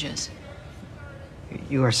 6 messages.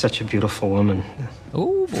 You are such a beautiful woman.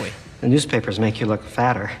 Oh, boy. The newspapers make you look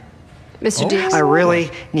fatter. Mr. Deeks. I really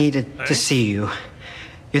needed to see you.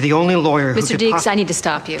 You're the only lawyer who Mr. could Deeks, I need to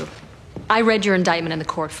stop you. I read your indictment in the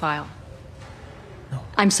court file.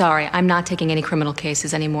 I'm sorry, I'm not taking any criminal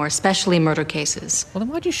cases anymore, especially murder cases. Well, then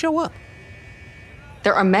why'd you show up?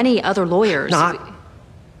 There are many other lawyers. Not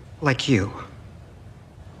like you.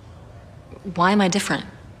 Why am I different?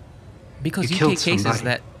 Because you killed take cases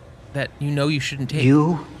somebody. that you know you shouldn't take.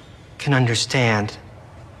 You can understand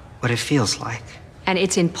what it feels like. And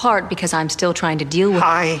it's in part because I'm still trying to deal with...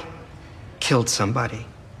 I killed somebody.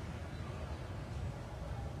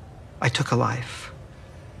 I took a life.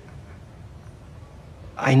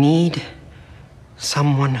 I need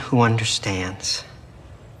someone who understands.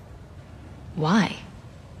 Why?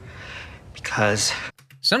 Because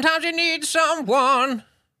sometimes you need someone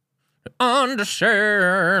who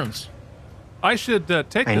understands. I should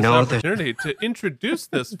take I this know that- opportunity to introduce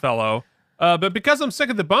this fellow. But because I'm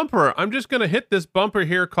sick of the bumper, I'm just going to hit this bumper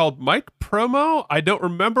here called Mike Promo. I don't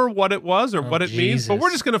remember what it was or what it means, but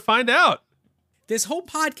we're just going to find out. This whole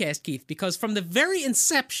podcast, Keith, because from the very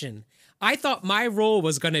inception, I thought my role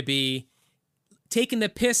was going to be taking the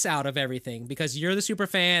piss out of everything because you're the super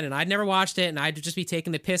fan and I'd never watched it and I'd just be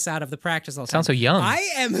taking the piss out of the practice all the time. Sounds so young. I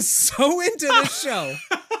am so into this show.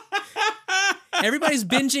 Everybody's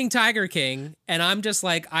binging Tiger King, and I'm just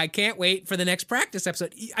like, I can't wait for the next practice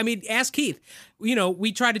episode. I mean, ask Keith. You know,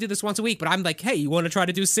 we try to do this once a week, but I'm like, hey, you want to try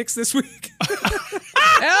to do 6 this week?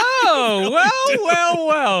 Well.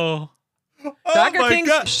 Tiger my King's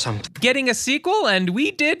God. getting a sequel, and we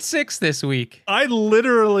did 6 this week. I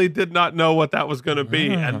literally did not know what that was going to be,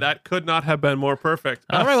 and that could not have been more perfect.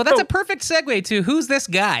 All right, well, that's a perfect segue to Who's This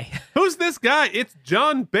Guy? Who's this guy? It's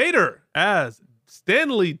John Bader as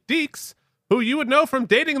Stanley Deeks, who you would know from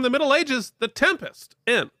dating in the Middle Ages, The Tempest,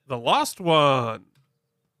 and The Lost One.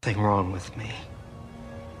 something wrong with me.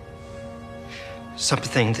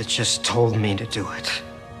 Something that just told me to do it.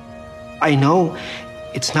 I know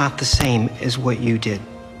it's not the same as what you did.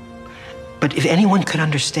 But if anyone could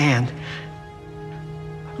understand...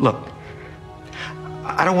 Look,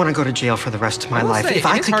 I don't want to go to jail for the rest of my life. Say, if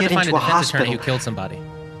I it's could hard get to find into a defense attorney hospital, who killed somebody.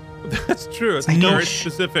 That's true. It's I very don't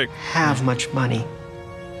specific. have much money,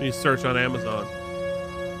 You search on Amazon.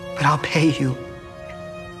 but I'll pay you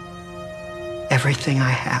everything I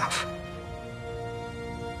have.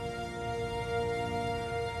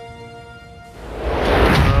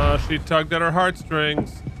 She tugged at her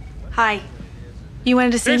heartstrings. Hi. You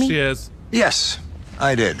wanted to see There me? she is. Yes,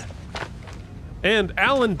 I did. And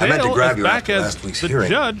Alan I meant to Dale grab is you back after as last week's the hearing.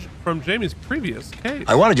 judge from Jamie's previous case.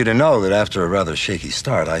 I wanted you to know that after a rather shaky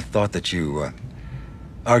start, I thought that you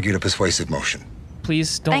argued a persuasive motion.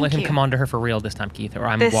 Please don't Thank let him you. come on to her for real this time, Keith, or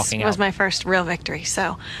I'm This walking was out. my first real victory,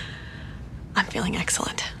 so I'm feeling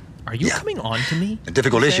excellent. Are you coming on to me? A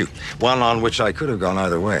difficult You said? issue, one on which I could have gone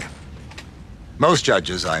either way. Most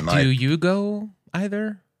judges, I might. Do you go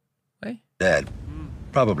either way? Dad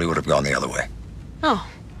probably would have gone the other way. Oh,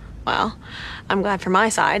 well, I'm glad for my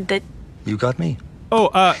side that You got me. Oh,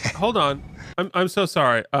 hold on. I'm so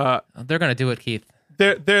sorry. They're gonna do it, Keith.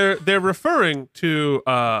 They're referring to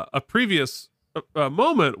a previous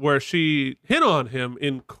moment where she hit on him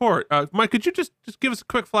in court. Mike, could you just give us a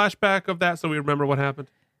quick flashback of that so we remember what happened?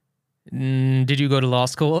 Did you go to law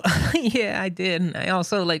school? Yeah, I did. I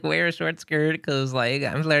also wear a short skirt because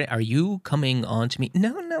I'm learning. Are you coming on to me?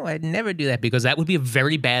 No, I'd never do that because that would be a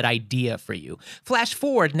very bad idea for you. Flash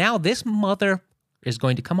forward. Now this mother is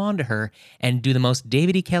going to come on to her and do the most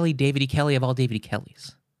David E. Kelly of all David E.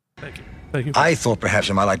 Kellys. Thank you. Thank you. I thought perhaps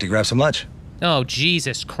you might like to grab some lunch. Oh,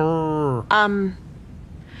 Jesus Christ.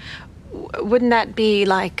 wouldn't that be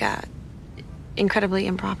incredibly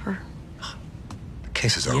improper? The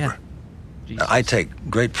case is over. I take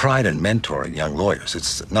great pride in mentoring young lawyers.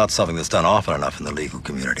 It's not something that's done often enough in the legal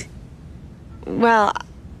community. Well,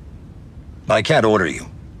 I can't order you.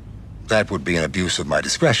 That would be an abuse of my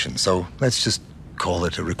discretion, so let's just call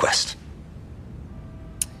it a request.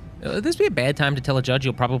 This be a bad time to tell a judge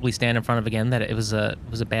you'll probably stand in front of again that it was a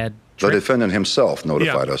bad The trick. defendant himself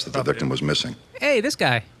notified us that the victim was missing. Hey, this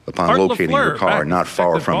guy. Upon Art locating her LaFleur, car back not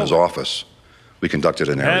far Detective from his Bowler. office, we conducted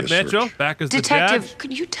an area Ed Mitchell, search. back as the Detective, judge.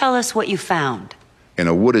 could you tell us what you found? In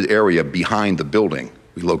a wooded area behind the building,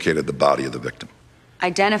 we located the body of the victim.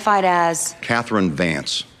 Identified as Catherine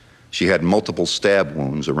Vance. She had multiple stab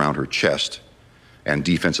wounds around her chest and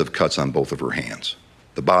defensive cuts on both of her hands.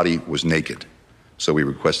 The body was naked, so we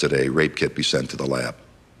requested a rape kit be sent to the lab.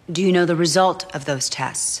 Do you know the result of those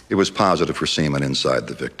tests? It was positive for semen inside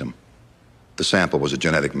the victim. The sample was a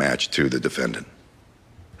genetic match to the defendant.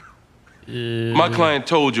 My client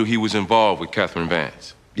told you he was involved with Catherine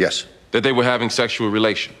Vance. Yes. That they were having sexual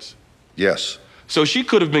relations. Yes. So she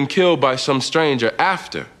could have been killed by some stranger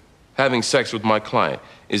after having sex with my client.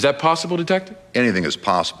 Is that possible, Detective? Anything is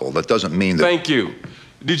possible. That doesn't mean that... Thank you.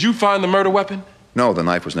 Did you find the murder weapon? No, the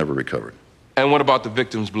knife was never recovered. And what about the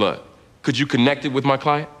victim's blood? Could you connect it with my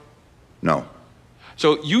client? No.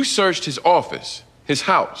 So you searched his office, his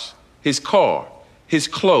house, his car, his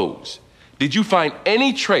clothes. Did you find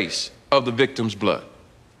any trace of the victim's blood?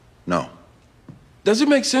 No. Does it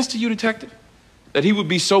make sense to you, Detective, that he would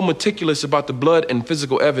be so meticulous about the blood and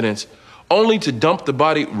physical evidence only to dump the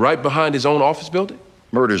body right behind his own office building?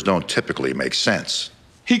 Murders don't typically make sense.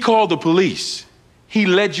 He called the police. He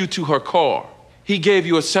led you to her car. He gave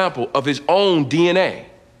you a sample of his own DNA.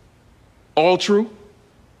 All true?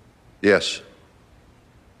 Yes.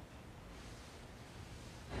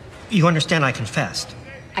 You understand I confessed.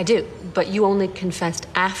 I do, but you only confessed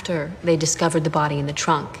after they discovered the body in the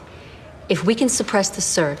trunk. If we can suppress the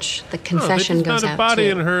search, the confession they just goes found a out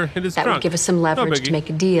body too. in his that trunk. would give us some No leverage biggie. to make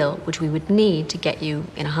a deal, which we would need to get you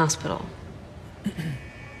in a hospital.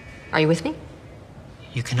 Are you with me?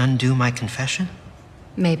 You can undo my confession?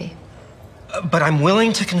 Maybe. But I'm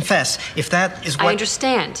willing to confess if that is what... I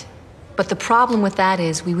understand. But the problem with that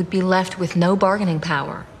is we would be left with no bargaining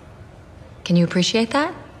power. Can you appreciate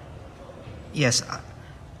that? Yes,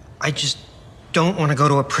 I just don't want to go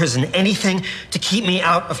to a prison. Anything to keep me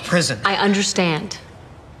out of prison. I understand.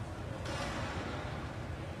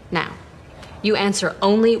 Now, you answer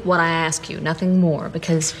only what I ask you, nothing more,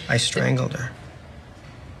 because... I strangled her.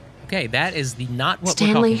 Okay, that is not what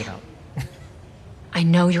Stanley, we're talking about. I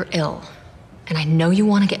know you're ill, and I know you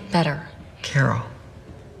want to get better. Carol.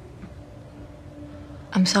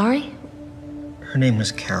 I'm sorry? Her name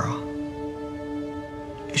was Carol.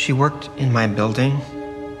 She worked in my building.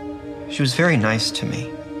 She was very nice to me.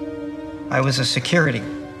 I was a security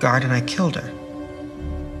guard and I killed her.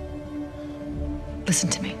 Listen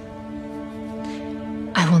to me.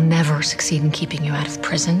 I will never succeed in keeping you out of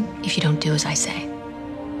prison if you don't do as I say.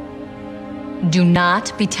 Do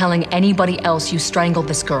not be telling anybody else you strangled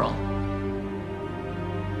this girl.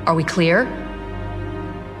 Are we clear?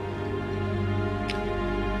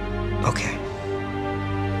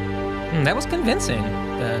 That was convincing.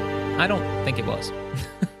 I don't think it was.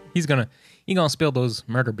 He's gonna spill those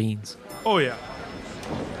murder beans. Oh yeah.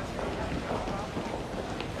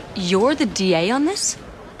 You're the DA on this?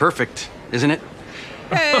 Perfect, isn't it?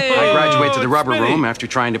 Hey! I graduated to the rubber Smitty. room after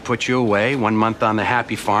trying to put you away. 1 month on the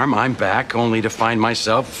happy farm, I'm back, only to find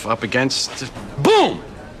myself up against... Boom!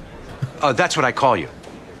 That's what I call you.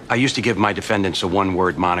 I used to give my defendants a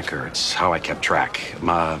one-word moniker. It's how I kept track.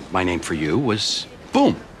 My name for you was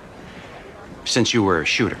Boom. Since you were a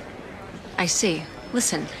shooter. I see.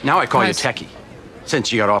 Listen. Now I call Guys. you Techie.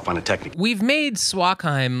 Since you got off on a technical. We've made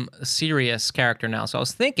Swakheim a serious character now, so I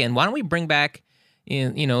was thinking, why don't we bring back,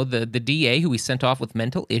 the DA who we sent off with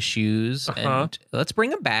mental issues, and let's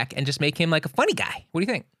bring him back and just make him like a funny guy. What do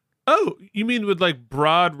you think? Oh, you mean with like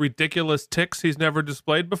broad, ridiculous tics he's never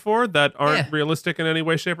displayed before that aren't realistic in any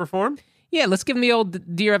way, shape, or form? Yeah, let's give him the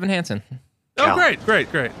old Dear Evan Hansen. Oh, Cal.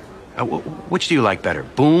 great. Which do you like better,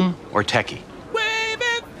 Boom or Techie?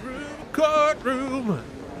 Waving through courtroom.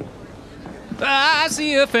 I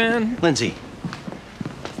see a fan. Lindsay,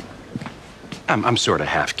 I'm sort of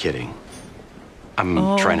half kidding. I'm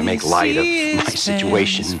trying to make light of my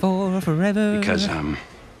situation because I'm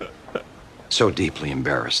so deeply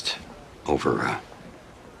embarrassed over,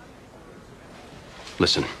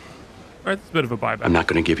 Listen, All right, it's a bit of a buyback. I'm not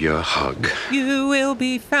going to give you a hug, You will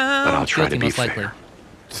be found. but I'll try Guilty, to be most fair. likely.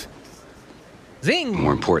 Zing!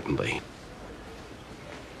 More importantly,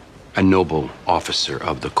 a noble officer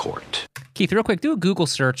of the court. Keith, real quick, do a Google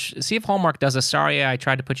search. See if Hallmark does a "Sorry, I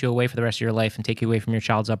tried to put you away for the rest of your life and take you away from your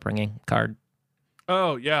child's upbringing" card.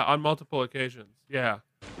 Oh, yeah, on multiple occasions. Yeah.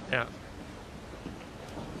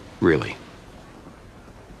 Really?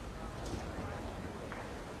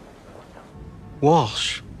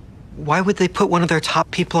 Walsh, why would they put one of their top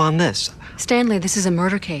people on this? Stanley, this is a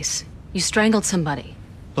murder case. You strangled somebody.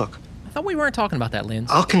 Look, I thought we weren't talking about that, Linz.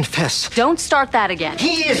 I'll confess. Don't start that again.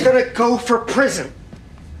 He is gonna go for prison.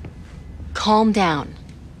 Calm down.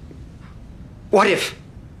 What if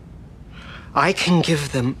I can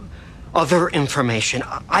give them other information?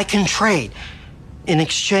 I can trade in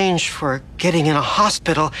exchange for getting in a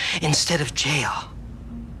hospital instead of jail.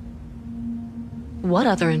 What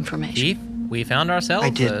other information? Keith, we found ourselves I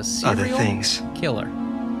did a other serial things killer.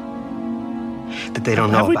 that they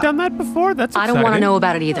don't know Have we about. done that before? That's I don't want to exciting. know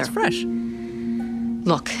about it either. That's fresh.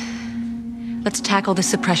 Look, let's tackle this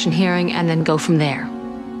suppression hearing and then go from there.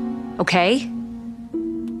 Okay?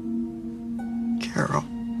 Carol.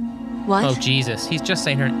 What? Oh, Jesus. He's just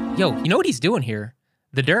saying her. Yo, you know what he's doing here?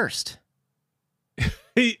 The Durst.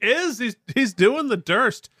 He is. He's doing the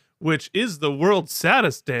Durst, which is the world's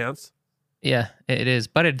saddest dance. Yeah, it is.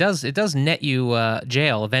 But it does net you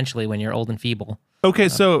jail eventually when you're old and feeble. Okay,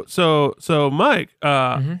 so Mike,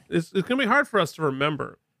 it's going to be hard for us to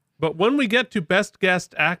remember, but when we get to Best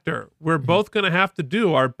Guest Actor, we're both going to have to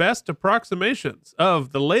do our best approximations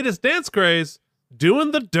of the latest dance craze,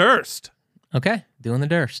 doing the Durst. Okay, doing the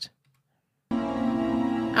Durst.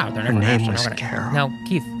 Oh, they're Her never name actually was gonna- Carol. Now,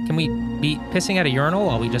 Keith, can we be pissing at a urinal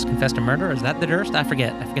while we just confessed to murder? Is that the Durst? I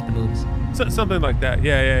forget the moves. Something like that.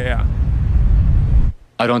 Yeah.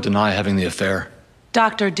 I don't deny having the affair.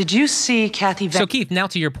 Doctor, did you see Kathy So, Keith, now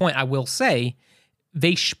to your point, I will say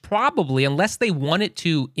they probably, unless they wanted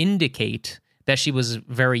to indicate that she was a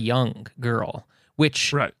very young girl,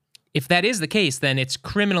 which, if that is the case, then it's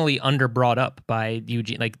criminally underbrought up by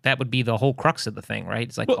Eugene. Like, that would be the whole crux of the thing, right?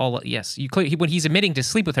 It's like, when he's admitting to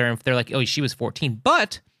sleep with her, if they're like, oh, she was 14.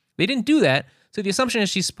 But they didn't do that. So the assumption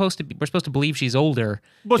is we're supposed to believe she's older.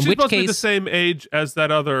 Well, in she's which supposed to be case, the same age as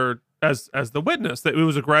that other, as the witness, that it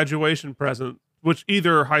was a graduation present, which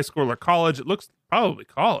either high school or college. It looks probably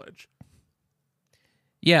college.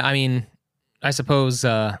 Yeah, I mean, I suppose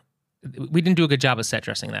we didn't do a good job of set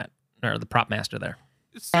dressing that, or the prop master there.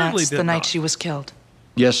 That's the night she was killed.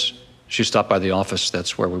 Yes, she stopped by the office.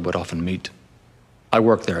 That's where we would often meet. I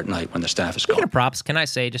work there at night when the staff is Speaking gone. of props, can I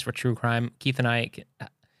say, just for true crime, Keith and I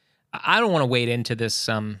don't want to wade into this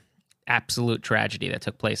absolute tragedy that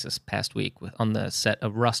took place this past week on the set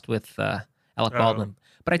of Rust with Alec Baldwin.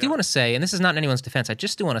 But I do want to say, and this is not in anyone's defense, I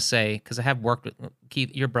just do want to say, because I have worked with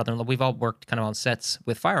Keith, your brother-in-law, we've all worked kind of on sets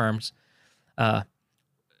with firearms,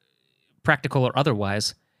 practical or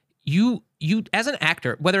otherwise. You as an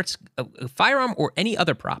actor, whether it's a firearm or any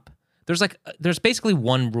other prop, there's basically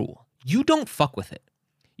one rule. You don't fuck with it.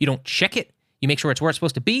 You don't check it. You make sure it's where it's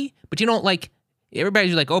supposed to be, but you don't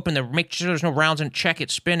everybody's like open there, make sure there's no rounds and check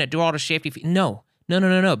it, spin it, do all the safety. No,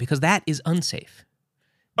 because that is unsafe.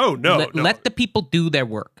 Oh, no. Let the people do their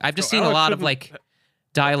work. I've just seen a lot of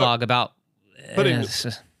dialogue about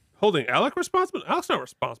holding Alec responsible. Alec's not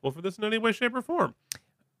responsible for this in any way, shape, or form.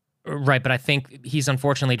 Right, but I think he's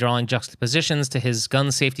unfortunately drawing juxtapositions to his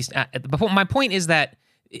gun safety. My point is that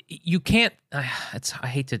you can't. I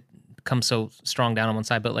hate to come so strong down on one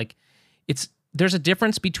side, but like, there's a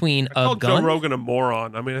difference between a gun. Joe Rogan a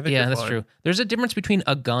moron. I mean, I think that's true. There's a difference between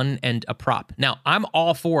a gun and a prop. Now, I'm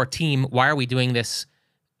all for team. Why are we doing this?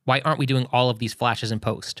 Why aren't we doing all of these flashes in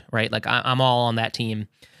post? Right, like I'm all on that team.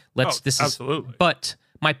 Absolutely. But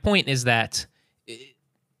my point is that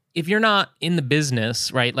if you're not in the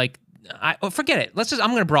business, right? Like, forget it. I'm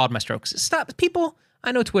going to broaden my strokes. Stop, people.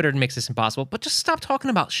 I know Twitter makes this impossible, but just stop talking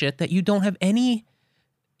about shit that you don't have any.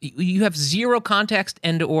 You have zero context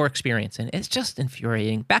and/or experience in. It's just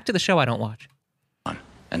infuriating. Back to the show I don't watch.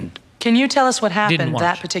 And can you tell us what Didn't happened watch.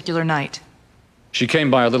 that particular night? she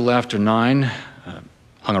came by a little after 9,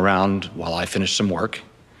 hung around while I finished some work.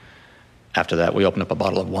 After that, we opened up a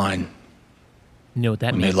bottle of wine. You know what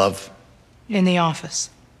that We means? made love. In the office.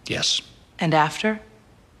 Yes. And after?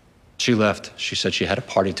 She left. She said she had a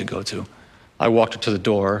party to go to. I walked her to the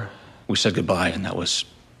door. We said goodbye, and that was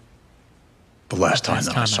the last time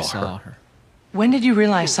that I saw her. When did you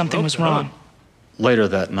realize something was wrong? Later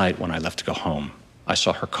that night, when I left to go home, I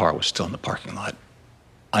saw her car was still in the parking lot.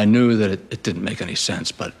 I knew that it didn't make any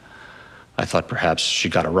sense, but I thought perhaps she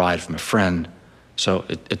got a ride from a friend, so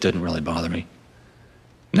it didn't really bother me.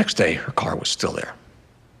 Next day, her car was still there.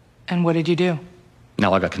 And what did you do?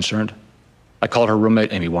 Now I got concerned. I called her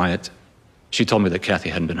roommate, Amy Wyatt. She told me that Kathy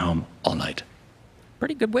hadn't been home all night.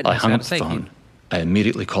 Pretty good witness. I hung I up gotta the say, phone. I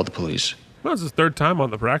immediately called the police. Well, it's his third time on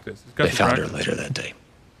the practice. He's got They some found her practice. later that day.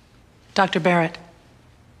 Dr. Barrett,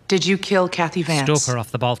 did you kill Kathy Vance? Stole her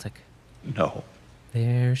off the Baltic. No.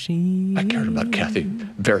 There she. I cared about Kathy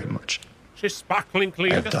very much. She's sparkling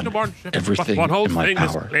clean. I've just done a one ship, everything but one whole in my thing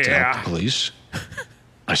is power clear. to help the police.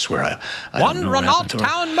 I swear I don't One know what Renault happened to her.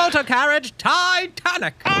 Town motor carriage,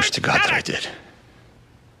 Titanic. I wish to God that I did.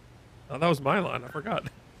 Oh, that was my line. I forgot.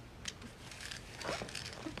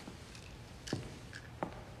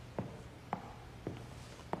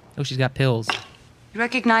 Oh, she's got pills. You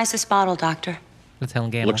recognize this bottle, Doctor? That's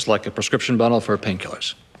Helen Gamble. Looks like a prescription bottle for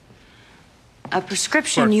painkillers. A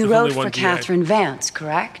prescription Of course, you there's only wrote for one DA. Catherine Vance,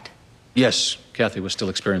 correct? Yes, Kathy was still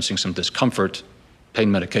experiencing some discomfort.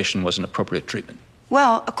 Pain medication was an appropriate treatment.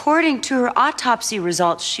 Well, according to her autopsy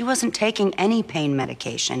results, she wasn't taking any pain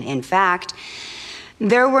medication. In fact,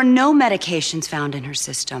 there were no medications found in her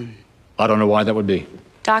system. I don't know why that would be.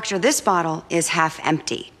 Doctor, this bottle is half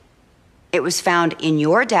empty. It was found in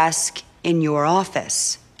your desk in your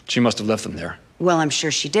office. She must have left them there. Well, I'm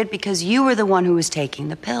sure she did because you were the one who was taking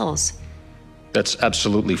the pills. That's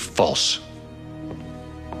absolutely false.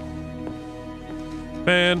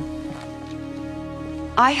 Man.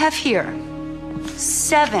 I have here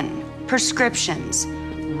 7 prescriptions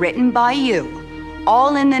written by you,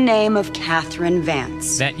 all in the name of Catherine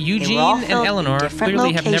Vance. That They Eugene were all and filled in Eleanor different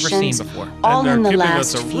clearly have never seen locations, before. All and in they're the giving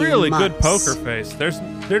last us a few really good months. poker face.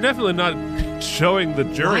 They're definitely not showing the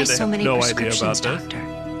jury Why they so have many no idea about prescriptions, this. Doctor?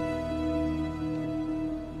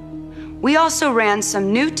 We also ran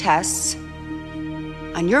some new tests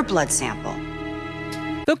on your blood sample.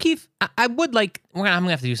 Though, Keith, I would like. I'm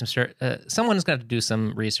gonna have to do some. Someone's gonna have to do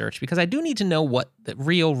some research because I do need to know what the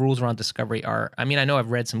real rules around discovery are. I mean, I know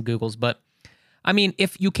I've read some Googles, but I mean,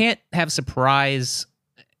 if you can't have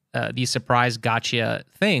these surprise gotcha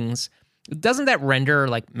things, doesn't that render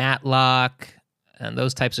like Matlock and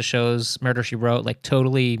those types of shows, Murder She Wrote, like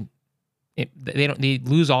totally? They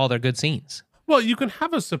lose all their good scenes. Well, you can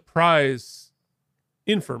have a surprise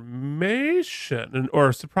information or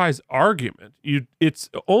a surprise argument. It's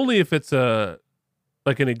only if it's an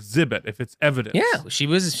exhibit, if it's evidence. Yeah,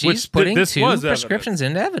 she's putting this 2 was prescriptions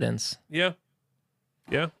into evidence. Yeah.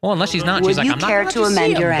 Yeah. Well, unless she's not. Would She's like, you I'm not care allowed to see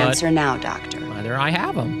amend your 'em, but answer now, Doctor? Whether I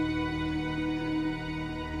have them.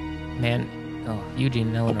 Man, Eugene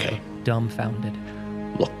and Eleanor Okay. look dumbfounded.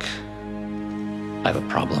 Look, I have a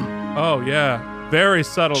problem. Oh, yeah. Very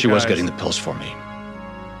subtle, She was guys. getting the pills for me.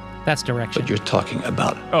 That's direction. But you're talking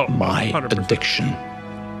about my 100%. addiction.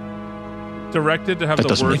 Directed to have That the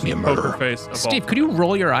doesn't make worst me a poker murderer. face of Steve, all. could you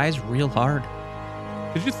roll your eyes real hard?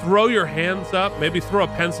 Could you throw your hands up? Maybe throw a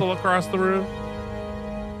pencil across the room?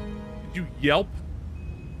 Did you yelp?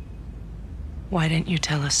 Why didn't you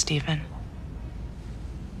tell us, Stephen?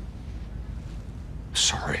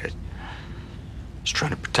 Sorry. I was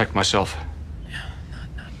trying to protect myself.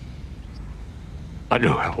 I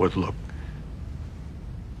knew how it would look.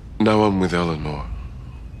 Now I'm with Eleanor.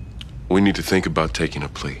 We need to think about taking a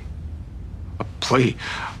plea. A plea?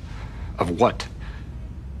 Of what?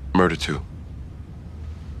 Murder 2.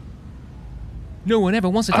 No one ever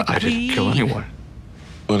wants to take a I plea. didn't kill anyone.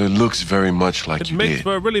 Well, it looks very much like It you makes did.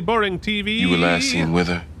 for a really boring TV. You were last seen with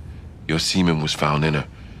her. Your semen was found in her,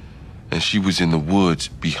 and she was in the woods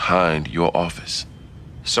behind your office.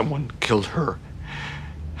 Someone killed her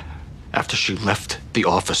after she left the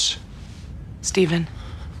office. Stephen,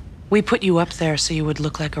 we put you up there so you would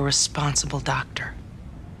look like a responsible doctor.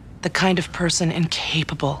 The kind of person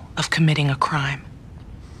incapable of committing a crime.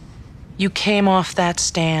 You came off that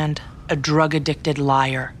stand a drug-addicted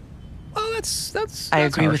liar. Well, that's I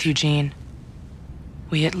agree harsh. with Eugene.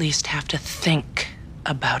 We at least have to think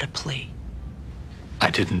about a plea.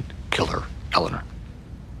 I didn't kill her, Eleanor.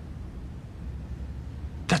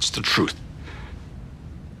 That's the truth.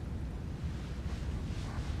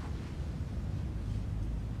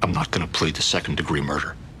 I'm not going to plead to second-degree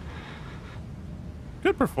murder.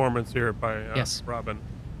 Good performance here by Yes. Robin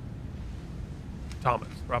Thomas.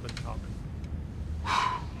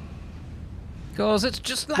 Cause it's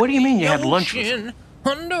just like What do you mean you the had lunch with ocean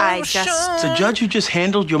under I the just- The judge who just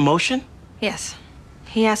handled your motion? Yes.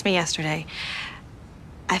 He asked me yesterday.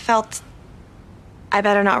 I felt I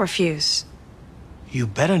better not refuse. You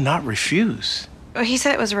better not refuse. Well, he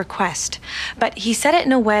said it was a request, but he said it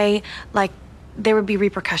in a way like there would be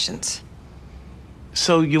repercussions.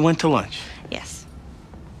 So you went to lunch? Yes.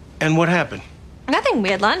 And what happened? Nothing. We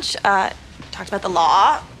had lunch, talked about the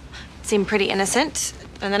law, seemed pretty innocent,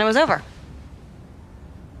 and then it was over.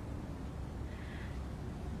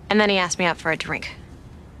 And then he asked me out for a drink.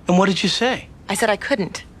 And what did you say? I said I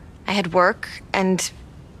couldn't. I had work, and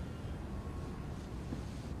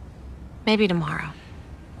maybe tomorrow.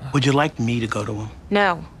 Would you like me to go to him?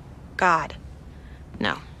 No. God.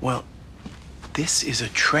 No. Well, this is a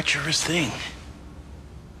treacherous thing.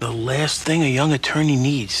 The last thing a young attorney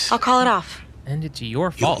needs. I'll call it off. And it's your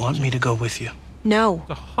You fault. want me to go with you? No.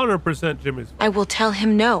 It's 100% Jimmy's fault. I will tell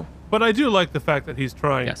him no. But I do like the fact that he's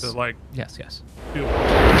trying Yes. to, like, Yes, yes. do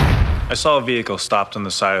I saw a vehicle stopped on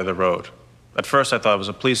the side of the road. At first, I thought it was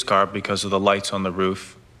a police car because of the lights on the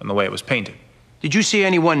roof and the way it was painted. Did you see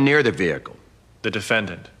anyone near the vehicle? The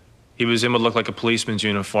defendant. He was in what looked like a policeman's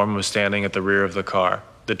uniform and was standing at the rear of the car.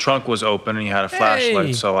 The trunk was open and he had a flashlight,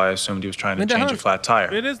 Hey. so I assumed he was trying to Linda change Hunt. a flat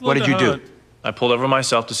tire. It is What did you Linda do? Hunt. I pulled over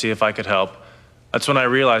myself to see if I could help. That's when I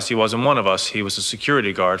realized he wasn't one of us. He was a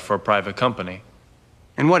security guard for a private company.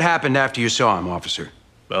 And what happened after you saw him, officer?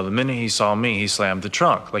 Well, the minute he saw me, he slammed the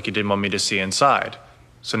trunk, like he didn't want me to see inside.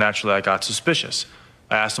 So naturally, I got suspicious.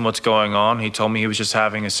 I asked him what's going on. He told me he was just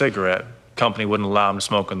having a cigarette. Company wouldn't allow him to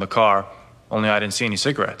smoke in the car, only I didn't see any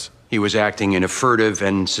cigarettes. He was acting in a furtive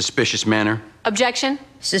and suspicious manner. Objection?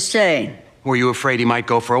 Sustain. Were you afraid he might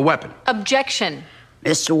go for a weapon? Objection.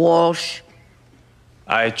 Mr. Walsh.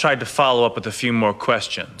 I tried to follow up with a few more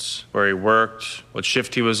questions. Where he worked, what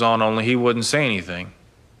shift he was on, only he wouldn't say anything.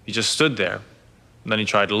 He just stood there. And then he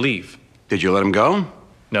tried to leave. Did you let him go?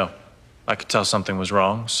 No. I could tell something was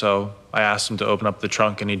wrong, so I asked him to open up the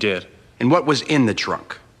trunk, and he did. And what was in the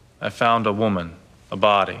trunk? I found a woman, a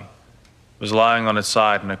body. It was lying on its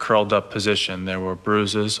side in a curled up position. There were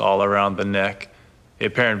bruises all around the neck, the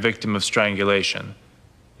apparent victim of strangulation.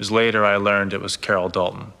 It was later I learned it was Carol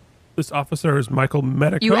Dalton. This officer is Michael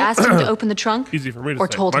Medico. You asked him to open the trunk? Easy for me to Or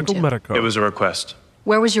say. told him Michael to? Medico. It was a request.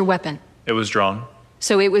 Where was your weapon? It was drawn.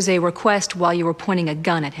 So it was a request while you were pointing a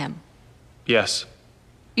gun at him. Yes.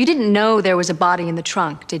 You didn't know there was a body in the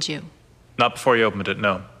trunk, did you? Not before he opened it,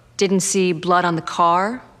 no. Didn't see blood on the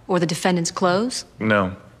car or the defendant's clothes?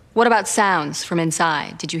 No. What about sounds from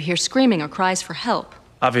inside? Did you hear screaming or cries for help?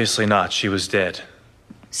 Obviously not. She was dead.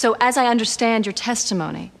 So, as I understand your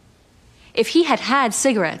testimony, if he had had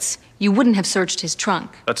cigarettes, you wouldn't have searched his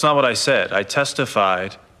trunk That's not what I said. I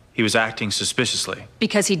testified he was acting suspiciously.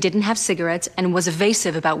 because he didn't have cigarettes and was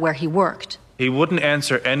evasive about where he worked. He wouldn't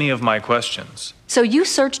answer any of my questions. So you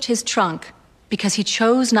searched his trunk because he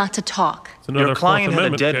chose not to talk. Your client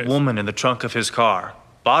had a dead woman in the trunk of his car.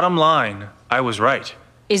 Bottom line, I was right.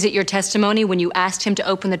 Is it your testimony when you asked him to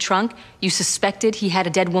open the trunk, you suspected he had a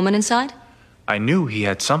dead woman inside? I knew he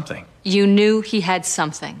had something. You knew he had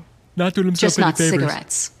something. Not doing himself Just any not favors.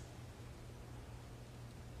 cigarettes.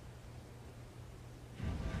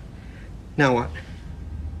 Now what?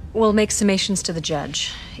 We'll make summations to the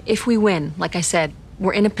judge. If we win, like I said,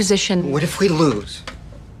 we're in a position. What if we lose?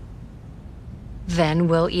 Then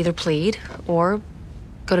we'll either plead or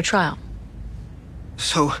go to trial.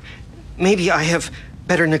 So maybe I have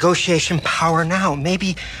better negotiation power now.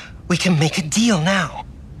 Maybe we can make a deal now.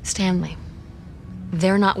 Stanley,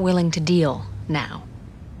 they're not willing to deal now.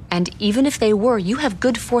 And even if they were, you have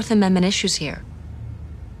good Fourth Amendment issues here.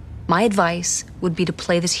 My advice would be to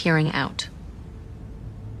play this hearing out.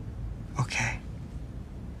 Okay.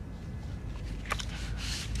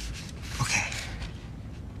 Okay.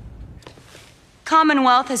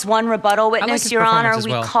 Commonwealth has one rebuttal like witness, his Your Honor. performance as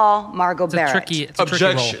We well. call Margot It's a Barrett. tricky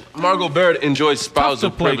Objection. Margot Barrett enjoys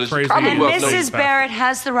spousal privilege. And Commonwealth knows Mrs. Barrett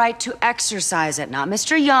has the right to exercise it, not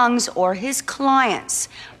Mr. Young's or his clients.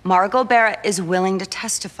 Margot Barrett is willing to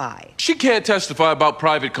testify. She can't testify about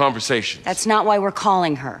private conversations. That's not why we're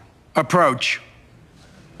calling her. Approach.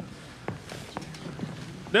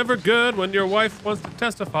 Never good when your wife wants to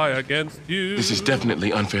testify against you. This is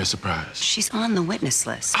definitely unfair surprise. She's on the witness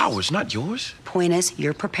list. Ours, not yours. Point is,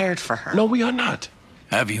 you're prepared for her. No, we are not.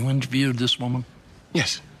 Have you interviewed this woman?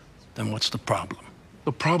 Yes. Then what's the problem?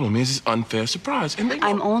 The problem is it's unfair surprise. And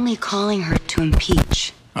I'm only calling her to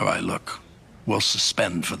impeach. All right, look. We'll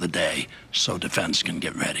suspend for the day so defense can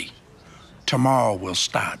get ready. Tomorrow we'll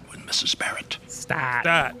start with Mrs. Barrett. Start.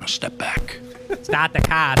 Now step back. Start the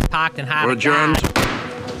car. It's parked in high. We're adjourned.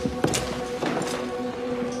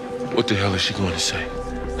 What the hell is she going to say?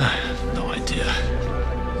 No idea.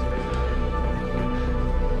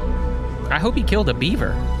 I hope he killed a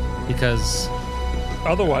beaver, because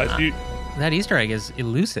otherwise, that Easter egg is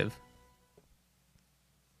elusive.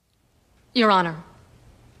 Your Honor,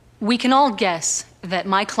 we can all guess that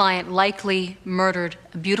my client likely murdered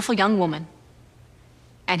a beautiful young woman,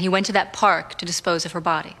 and he went to that park to dispose of her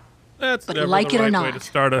body. That's But never like the it or right not, way to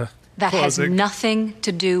start a That has closing. nothing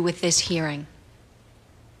to do with this hearing.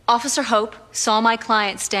 Officer Hope saw my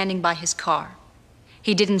client standing by his car.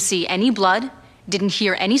 He didn't see any blood, didn't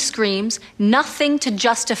hear any screams, nothing to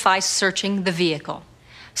justify searching the vehicle.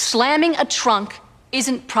 Slamming a trunk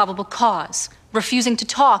isn't probable cause. Refusing to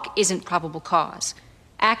talk isn't probable cause.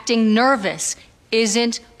 Acting nervous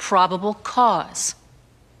isn't probable cause.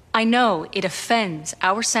 I know it offends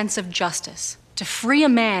our sense of justice to free a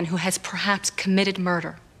man who has perhaps committed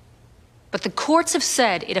murder. But the courts have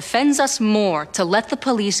said it offends us more to let the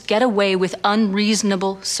police get away with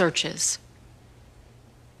unreasonable searches.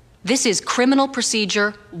 This is Criminal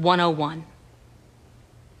Procedure 101.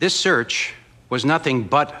 This search was nothing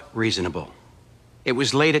but reasonable. It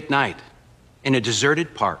was late at night, in a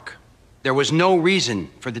deserted park. There was no reason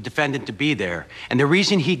for the defendant to be there, and the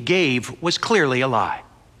reason he gave was clearly a lie.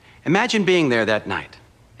 Imagine being there that night.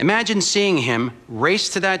 Imagine seeing him race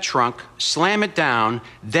to that trunk, slam it down,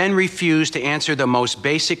 then refuse to answer the most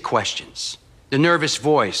basic questions. The nervous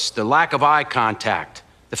voice, the lack of eye contact,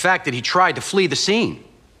 the fact that he tried to flee the scene.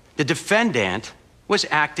 The defendant was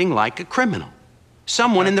acting like a criminal,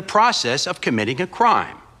 someone in the process of committing a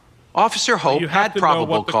crime. Officer Hope had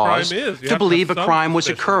probable cause to believe a crime was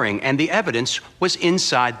occurring, and the evidence was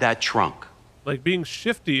inside that trunk. Like, being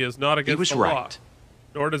shifty is not against was the right. law.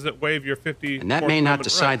 Nor does it waive your 50. And that may not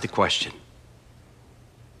decide the question,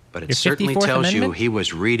 but it Your certainly 54th tells you Amendment? he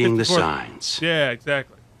was reading the 54th. signs. Yeah,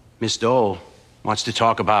 exactly. Miss Dole wants to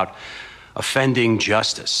talk about offending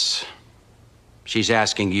justice. She's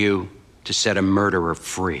asking you to set a murderer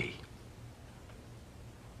free.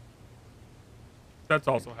 That's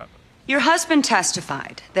also happened. Your husband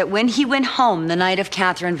testified that when he went home the night of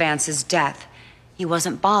Catherine Vance's death, he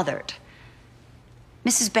wasn't bothered.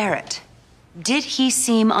 Mrs. Barrett, did he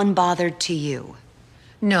seem unbothered to you?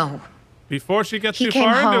 No. Before she gets He too came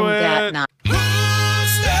far into home it. that night.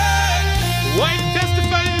 Wife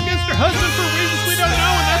testifying against her husband for reasons we don't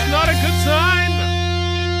know, and that's not a good sign.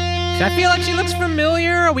 I feel like she looks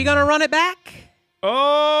familiar. Are we gonna run it back?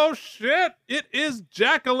 Oh shit! It is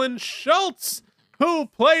Jacqueline Schultz, who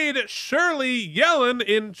played Shirley Yellen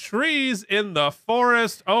in Trees in the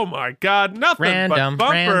Forest. Oh my God! Nothing Random, but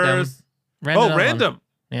bumpers. random. Random.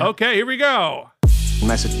 Yeah. Okay, here we go.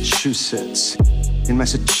 Massachusetts. In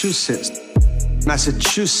Massachusetts.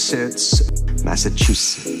 Massachusetts.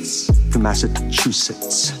 Massachusetts. From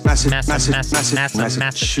Massachusetts. Massachusetts.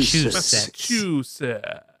 Massachusetts.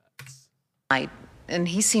 And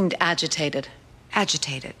he seemed agitated.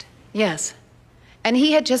 Agitated? Yes. And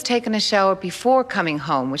he had just taken a shower before coming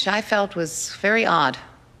home, which I felt was very odd.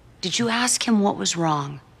 Did you ask him what was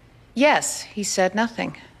wrong? Yes, he said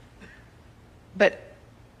nothing. But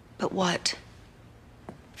what?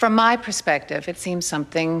 From my perspective, it seems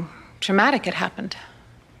something traumatic had happened.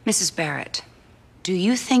 Mrs. Barrett, do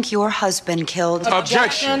you think your husband killed...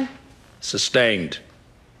 Objection. Sustained.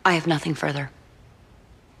 I have nothing further.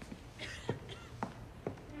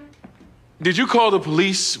 Did you call the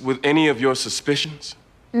police with any of your suspicions?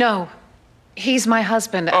 No, he's my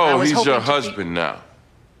husband. I Oh, was he's hoping your to be- husband now.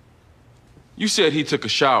 You said he took a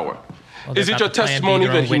shower. Well, Is that's it not your the plan B, testimony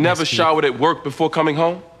their that own he witness, never Keith. showered at work before coming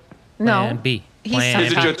home? No. Plan B. He's Plan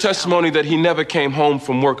Is it your testimony that he never came home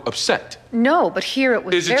from work upset? No, but here it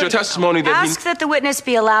was Is it very your testimony that Ask that the witness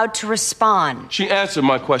be allowed to respond. She answered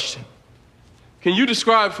my question. Can you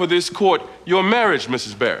describe for this court your marriage,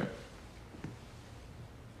 Mrs. Barrett?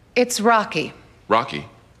 It's rocky. Rocky,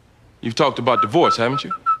 you've talked about divorce, haven't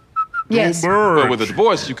you? Yes. Well, with a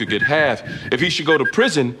divorce, you could get half. If he should go to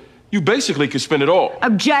prison, you basically could spend it all.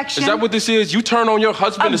 Objection. Is that what this is? You turn on your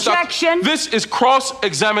husband Objection. and stop? This is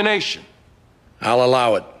cross-examination. I'll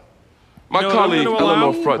allow it. My colleague,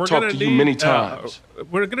 Eleanor Front, talked to you many times.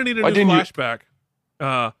 We're going to need a Why new didn't you-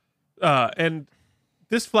 flashback. And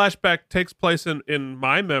this flashback takes place in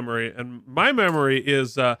my memory. And my memory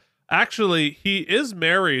is actually he is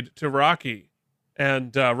married to Rocky.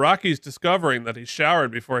 And Rocky's discovering that he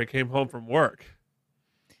showered before he came home from work.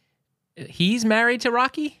 He's married to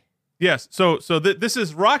Rocky? Yes. So this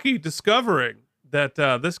is Rocky discovering that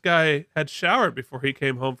this guy had showered before he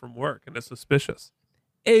came home from work, and it's suspicious.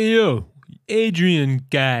 Hey, yo, Adrian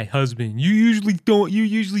guy, husband, you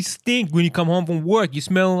usually stink when you come home from work. You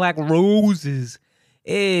smelling like roses.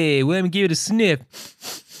 Hey, let me give it a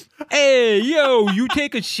sniff. Hey, yo, you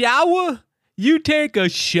take a shower? You take a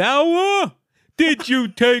shower? Did you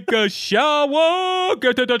take a shower?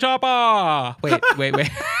 Get to the chopper. Wait.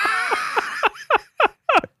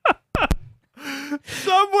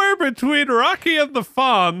 Somewhere between Rocky and the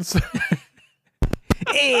Fonz.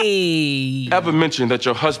 Hey. Ever mentioned that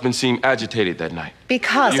your husband seemed agitated that night?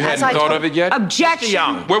 Because, You as hadn't I thought told- of it yet?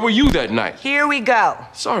 Objection. Where were you that night? Here we go.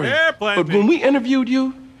 Sorry, Airplane but when we interviewed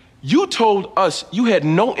you, you told us you had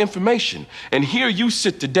no information, and here you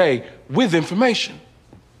sit today with information.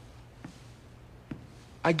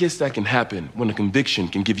 I guess that can happen when a conviction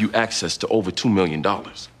can give you access to over $2 million.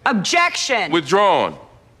 Objection. Withdrawn.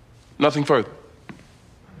 Nothing further.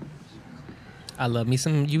 I love me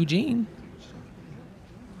some Eugene.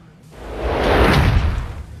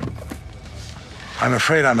 I'm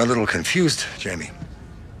afraid I'm a little confused, Jamie.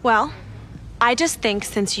 Well, I just think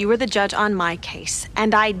since you were the judge on my case,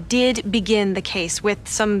 and I did begin the case with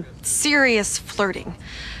some serious flirting,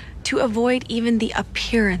 to avoid even the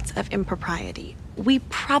appearance of impropriety, we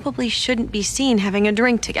probably shouldn't be seen having a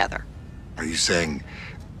drink together. Are you saying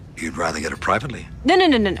you'd rather get it privately? No.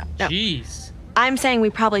 Jeez. I'm saying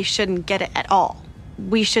we probably shouldn't get it at all.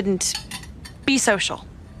 We shouldn't be social.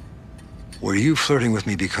 Were you flirting with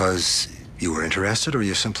me because you were interested, or were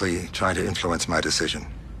you simply trying to influence my decision?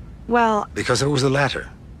 Well, Because it was the latter.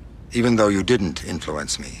 Even though you didn't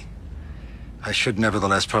influence me, I should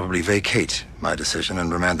nevertheless probably vacate my decision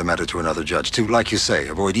and remand the matter to another judge to, like you say,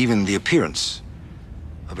 avoid even the appearance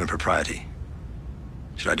of impropriety.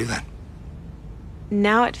 Should I do that?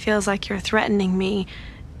 now it feels like you're threatening me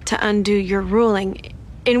to undo your ruling,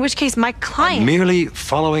 in which case my client... I'm merely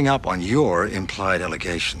following up on your implied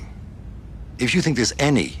allegation. If you think there's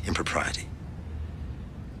any impropriety,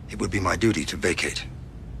 it would be my duty to vacate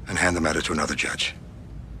and hand the matter to another judge.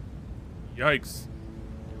 Yikes.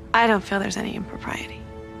 I don't feel there's any impropriety.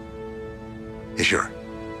 You sure?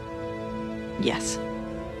 Yes.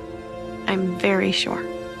 I'm very sure.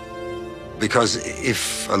 Because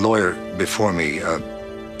if a lawyer before me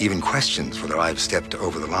even questions whether I've stepped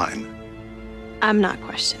over the line, I'm not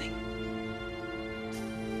questioning.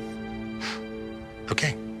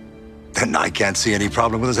 okay, then I can't see any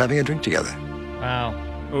problem with us having a drink together. Wow.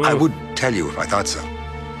 I would tell you if I thought so.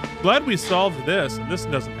 Glad we solved this, and this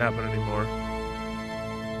doesn't happen anymore.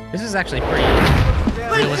 This is actually pretty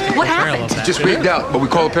realistic What portrayal happened? of that. Just freaked out, but we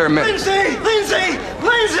call a paramedic. Lindsay!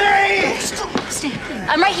 Stay.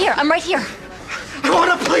 I'm right here. I'm right here. I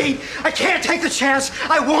want to plead. I can't take the chance.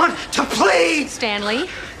 I want to plead. Stanley,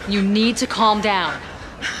 you need to calm down.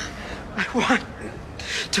 I want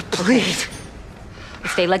to plead.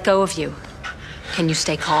 If they let go of you, can you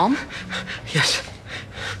stay calm? Yes.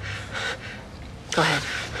 Go ahead.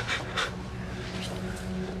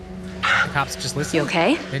 The cops just listen. You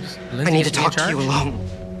okay? I need to talk to you alone.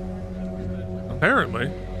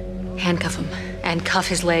 Apparently. Handcuff him and cuff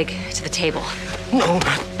his leg to the table. No.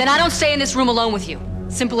 Then I don't stay in this room alone with you.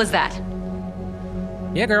 Simple as that.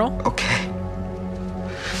 Yeah, girl. Okay.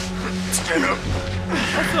 Stand up.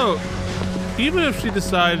 Also, even if she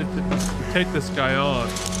decided to take this guy on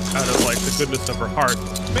out of like the goodness of her heart,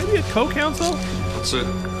 maybe a co-counsel? That's it.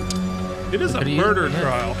 It is a murder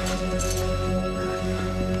trial.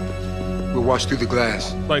 We'll watch through the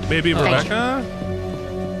glass. Like maybe Rebecca?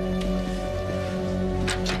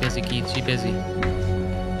 She busy, Keith. She busy.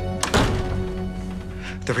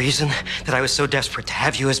 The reason that I was so desperate to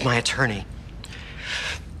have you as my attorney,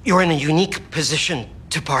 you're in a unique position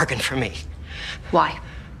to bargain for me. Why?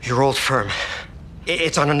 Your old firm.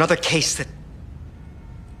 It's on another case that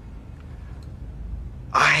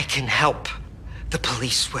I can help the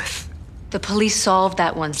police with. The police solved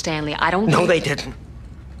that one, Stanley. I don't... No, they didn't.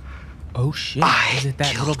 Oh, shit. Is it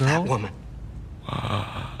that killed little girl? that woman.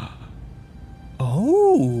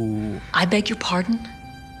 Oh. I beg your pardon?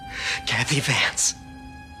 Kathy Vance.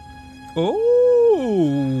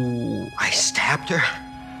 Oh. I stabbed her,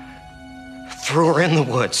 threw her in the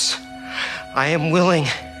woods. I am willing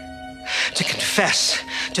to confess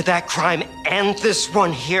to that crime and this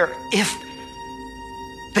one here if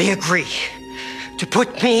they agree to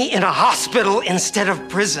put me in a hospital instead of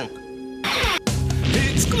prison.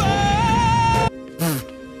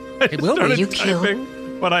 It will be. You kill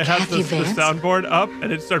but I have Kathy the Vance? soundboard up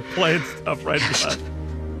and it started playing stuff right behind.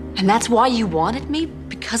 And that's why you wanted me?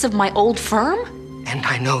 Because of my old firm? And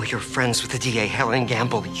I know you're friends with the DA, Helen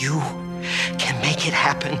Gamble. You can make it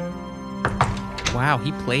happen. Wow,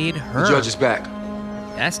 he played her. The judge is back.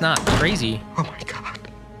 That's not crazy. Oh my God.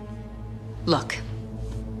 Look,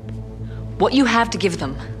 what you have to give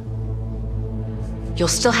them, you'll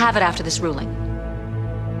still have it after this ruling.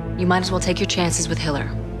 You might as well take your chances with Hiller.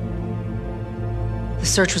 The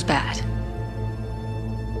search was bad.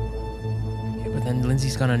 Yeah, but then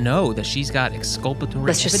Lindsay's gonna know that she's got exculpatory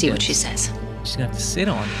Let's just see what evidence. she says. She's gonna have to sit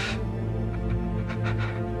on it.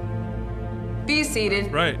 Be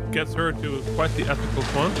seated. Right, gets her to quite the ethical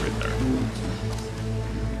quandary there.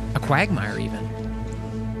 A quagmire, even.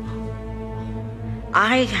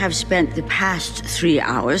 I have spent the past 3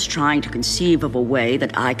 hours trying to conceive of a way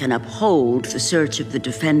that I can uphold the search of the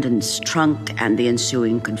defendant's trunk and the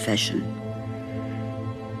ensuing confession.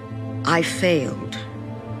 I failed.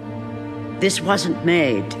 This wasn't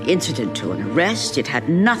made incident to an arrest. It had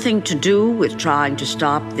nothing to do with trying to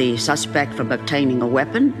stop the suspect from obtaining a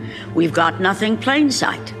weapon. We've got nothing plain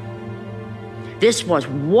sight. This was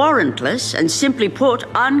warrantless and, simply put,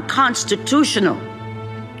 unconstitutional.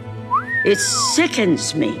 It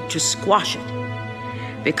sickens me to squash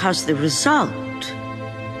it, because the result...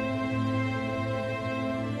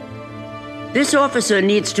 This officer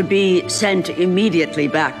needs to be sent immediately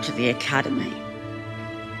back to the academy.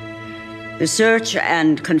 The search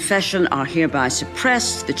and confession are hereby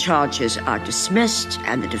suppressed, the charges are dismissed,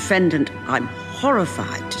 and the defendant, I'm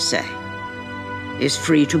horrified to say, is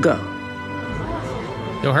free to go.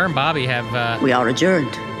 So her and Bobby have... We are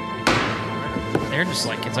adjourned. They're just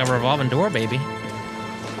like, it's a revolving door, baby.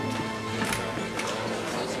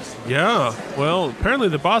 Yeah, well, apparently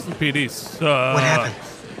the Boston PD sucks. What happened?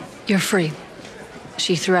 You're free.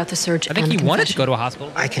 She threw out the search I think and he the wanted to confession. go to a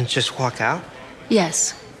hospital. I can just walk out?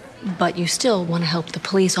 Yes, but you still want to help the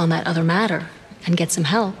police on that other matter and get some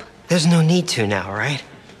help. There's no need to now, right?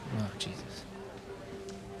 Oh, Jesus.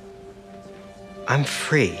 I'm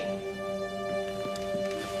free.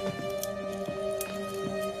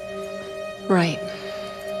 Right.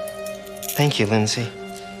 Thank you, Lindsay.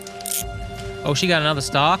 Oh, she got another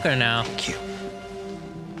stalker now. Thank you.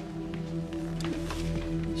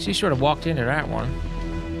 She sort of walked into that one.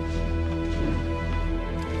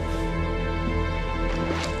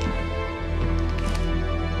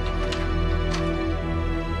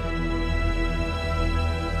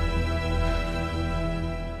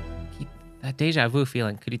 That deja vu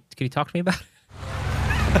feeling. Could you talk to me about it?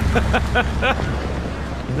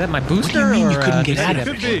 Is that my booster? What do you mean or, you couldn't get did out I of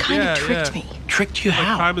get it? bit? It Kind of tricked me. Tricked you Like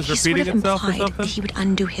how? time is He sort repeating of itself or implied something? that he would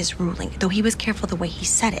undo his ruling, though he was careful the way he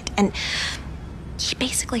said it. And he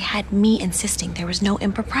basically had me insisting there was no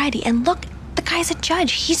impropriety. And look, the guy's a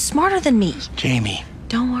judge. He's smarter than me. Jamie.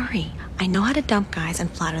 Don't worry. I know how to dump guys and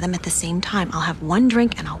flatter them at the same time. I'll have one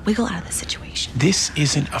drink and I'll wiggle out of the situation. This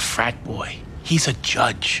isn't a frat boy. He's a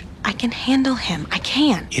judge. I can handle him. I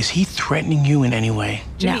can. Is he threatening you in any way?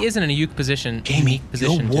 Jimmy isn't in a unique position. Jamie,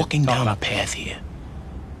 position you're to walking talk down a about path here.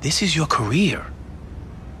 This is your career.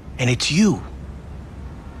 And it's you.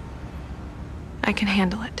 I can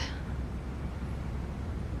handle it.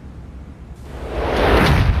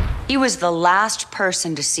 He was the last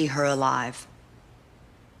person to see her alive.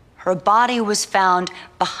 Her body was found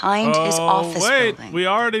behind his office wait, building. we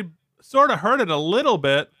already sort of heard it a little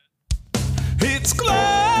bit. It's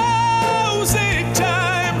closing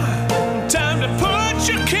time. Time to put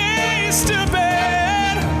your case to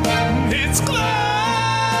bed. It's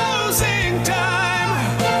closing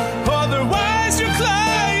time. Otherwise, your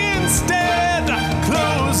client's dead.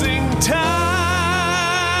 Closing time.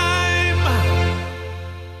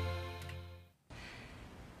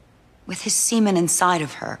 With his semen inside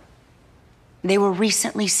of her. They were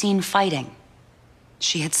recently seen fighting.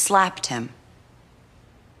 She had slapped him.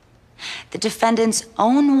 The defendant's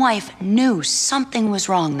own wife knew something was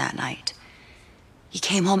wrong that night. He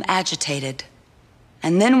came home agitated.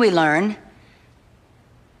 And then we learn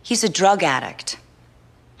he's a drug addict.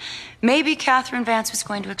 Maybe Catherine Vance was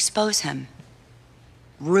going to expose him.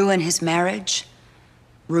 Ruin his marriage.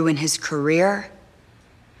 Ruin his career.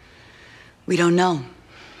 We don't know.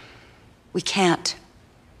 We can't.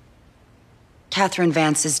 Catherine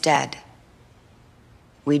Vance is dead.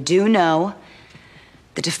 We do know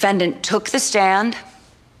the defendant took the stand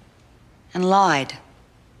and lied.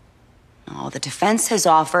 All the defense has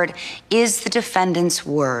offered is the defendant's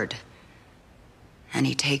word. And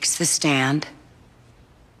he takes the stand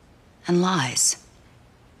and lies.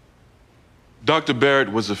 Dr.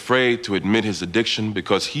 Barrett was afraid to admit his addiction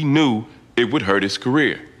because he knew it would hurt his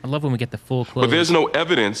career. I love when we get the full close. But there's no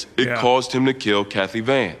evidence it caused him to kill Kathy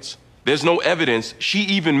Vance. There's no evidence she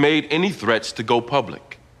even made any threats to go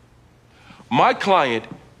public. My client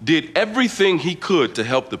did everything he could to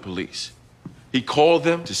help the police. He called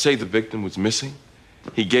them to say the victim was missing.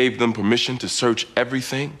 He gave them permission to search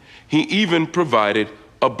everything. He even provided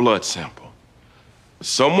a blood sample.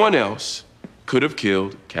 Someone else could have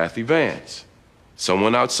killed Kathy Vance.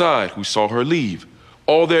 Someone outside who saw her leave.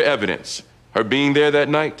 All their evidence, her being there that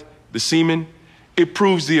night, the semen, it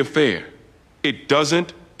proves the affair. It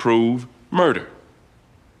doesn't prove murder.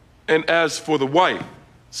 And as for the wife,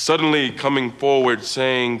 suddenly coming forward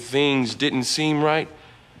saying things didn't seem right,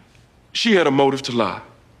 she had a motive to lie.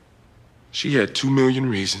 She had 2 million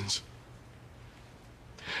reasons.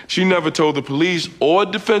 She never told the police or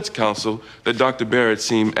defense counsel that Dr. Barrett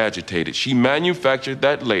seemed agitated. She manufactured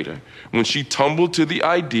that later when she tumbled to the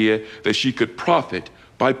idea that she could profit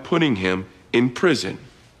by putting him in prison.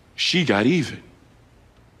 She got even.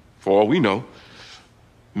 For all we know,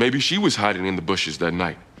 maybe she was hiding in the bushes that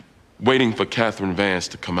night, waiting for Catherine Vance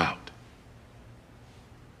to come out.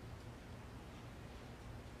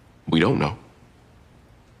 We don't know.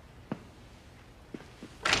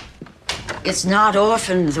 It's not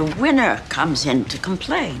often the winner comes in to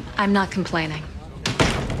complain. I'm not complaining.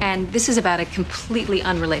 And this is about a completely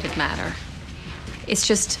unrelated matter. It's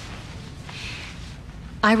just,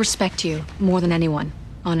 I respect you more than anyone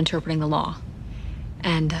on interpreting the law.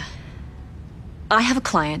 And I have a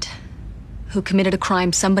client who committed a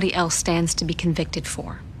crime somebody else stands to be convicted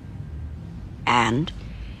for. And?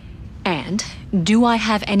 And do I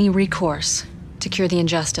have any recourse to cure the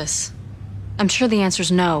injustice? I'm sure the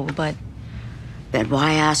answer's no, but... Then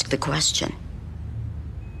why ask the question?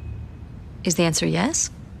 Is the answer yes?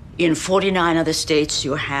 In 49 other states,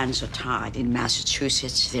 your hands are tied. In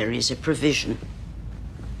Massachusetts, there is a provision.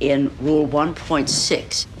 In Rule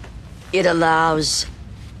 1.6, it allows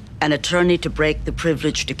an attorney to break the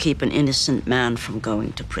privilege to keep an innocent man from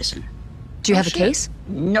going to prison. Do you have a case?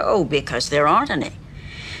 No, because there aren't any.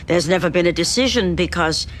 There's never been a decision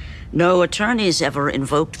because no attorneys ever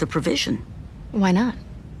invoked the provision. Why not?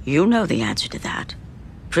 You know the answer to that.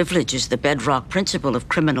 Privilege is the bedrock principle of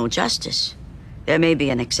criminal justice. There may be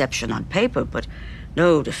an exception on paper, but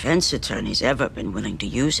no defense attorney's ever been willing to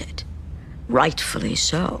use it. Rightfully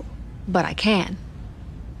so. But I can.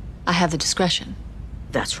 I have the discretion.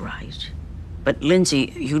 That's right. But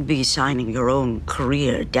Lindsay, you'd be signing your own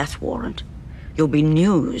career death warrant. You'll be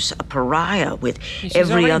news, a pariah with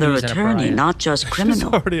every other attorney, not just criminal. She's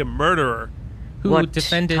already a murderer. What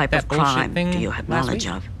defended type that of crime thing do you have last knowledge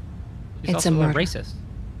week? of? He's It's a also murder. racist.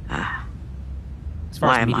 Ah. As far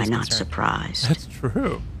as Why am I media's not concerned. surprised? That's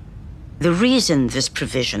true. The reason this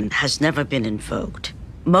provision has never been invoked,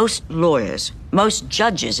 most lawyers, most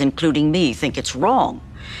judges, including me, think it's wrong.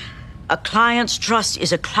 A client's trust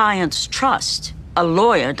is a client's trust. A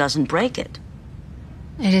lawyer doesn't break it.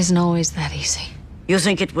 It isn't always that easy. You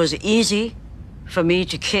think it was easy for me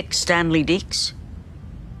to kick Stanley Deeks?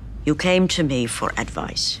 You came to me for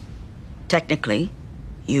advice. Technically,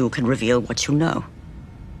 you can reveal what you know.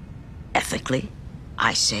 Ethically,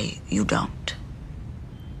 I say you don't.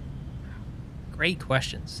 Great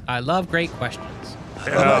questions. I love great questions. I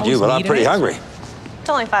don't know about you, but I'm pretty hungry. It's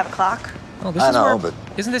only 5 o'clock. Oh, this I is know, where, but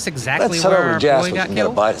isn't this exactly let's head where over to our boy Jasper's got and get a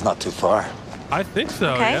killed? bite. It's not too far. I think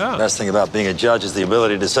so, Okay. yeah. Best thing about being a judge is the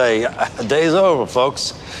ability to say, day's over,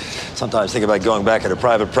 folks. Sometimes think about going back into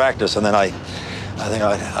private practice, and then I think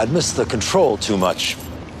I'd miss the control too much.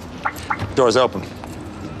 Door's open.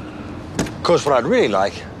 Of course, what I'd really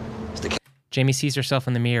like is to... Jamie sees herself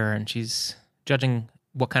in the mirror and she's judging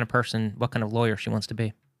what kind of person, what kind of lawyer she wants to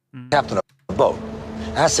be. Captain of a boat.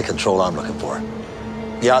 That's the control I'm looking for.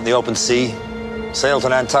 You out in the open sea, sail to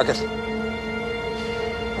Nantucket.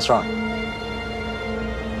 What's wrong?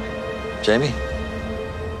 Jamie?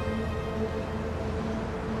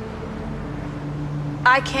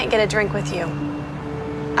 I can't get a drink with you.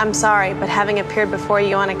 I'm sorry, but having appeared before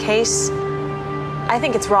you on a case, I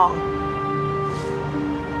think it's wrong.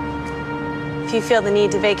 If you feel the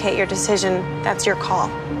need to vacate your decision, that's your call.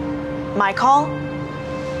 My call?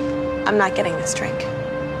 I'm not getting this drink.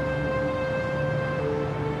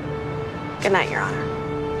 Good night, Your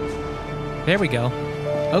Honor. There we go.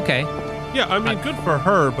 Okay. Yeah, I mean, good for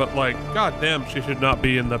her, but like, goddamn, she should not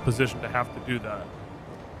be in the position to have to do that.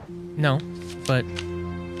 No, but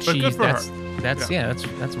good for her. That's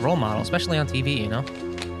a role model, especially on TV, you know?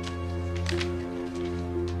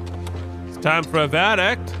 It's time for a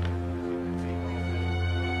verdict.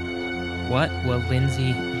 What will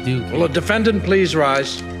Lindsay do? Will the defendant please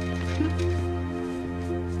rise?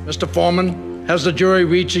 Mr. Foreman, has the jury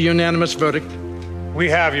reached a unanimous verdict? We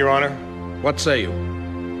have, Your Honor. What say you?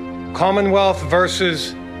 Commonwealth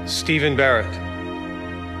versus Stephen Barrett.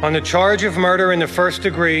 On the charge of murder in the first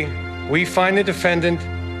degree, we find the defendant,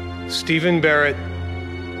 Stephen Barrett,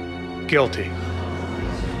 guilty.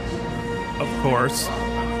 Of course.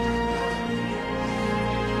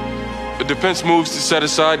 The defense moves to set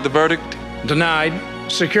aside the verdict. Denied.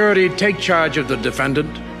 Security, take charge of the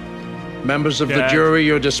defendant. Members of the jury,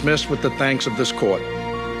 you're dismissed with the thanks of this court.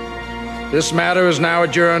 This matter is now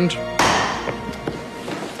adjourned.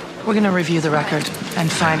 We're going to review the record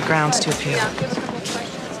and find grounds to appeal.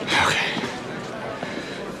 Okay.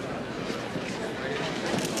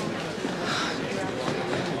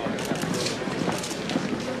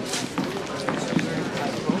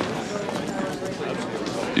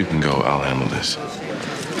 You can go. I'll handle this.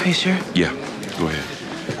 Are you sure? Yeah, go ahead.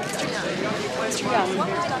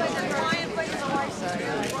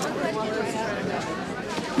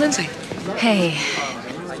 Lindsay. Hey,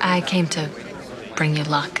 I came to bring you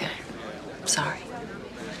luck. Sorry.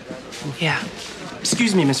 Yeah.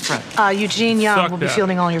 Excuse me, Miss Friend. Eugene Young will be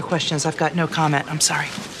fielding all your questions. I've got no comment. I'm sorry.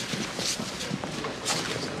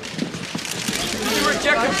 You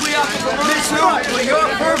reject the plea offer for murder, too? Well, you're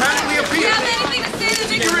permanently appealed. Do you have anything to say to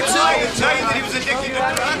the jury? Tell you that he was addicted to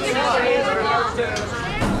drugs.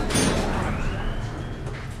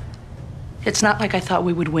 It's not like I thought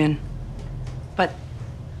we would win.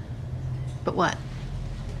 But what?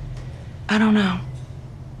 I don't know.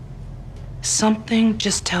 Something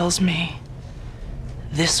just tells me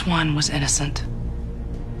this one was innocent.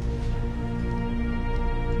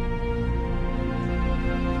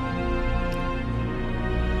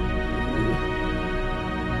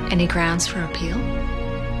 Any grounds for appeal?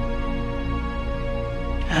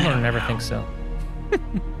 I don't ever think so.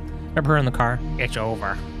 Remember her in the car? It's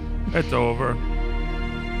over. It's over.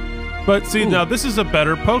 But see, now this is a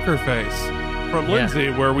better poker face from Lindsay,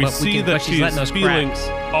 where we see that she's feeling cracks.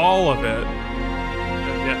 all of it.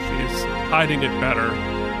 And yet she's hiding it better.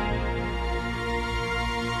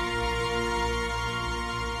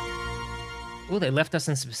 Oh, they left us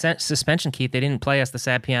in suspension, Keith. They didn't play us the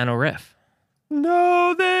sad piano riff.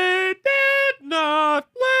 No, they did not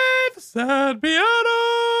play the sad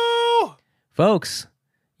piano. Folks,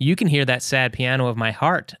 you can hear that sad piano of my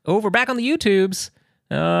heart over back on the YouTubes.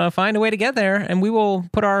 Find a way to get there, and we will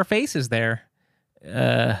put our faces there.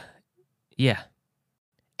 Yeah.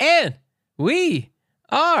 And we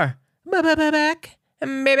are back,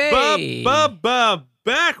 baby.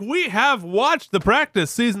 Back. We have watched The Practice,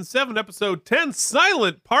 Season 7, Episode 10,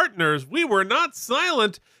 Silent Partners. We were not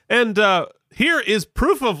silent. And here is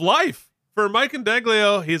proof of life for Mike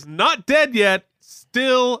Indaglio. He's not dead yet.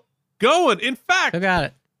 Still going. In fact, I got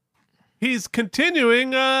it. He's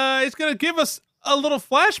continuing. He's going to give us a little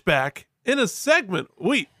flashback in a segment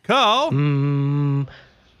we call 2,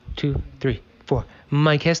 3, 4.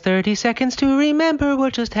 Mike has 30 seconds to remember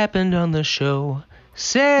what just happened on the show.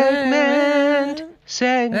 Segment.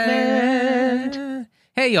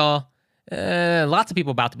 Hey, y'all. Lots of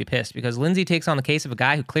people about to be pissed because Lindsay takes on the case of a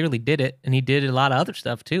guy who clearly did it, and he did a lot of other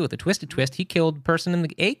stuff too. With a twisted twist, he killed a person in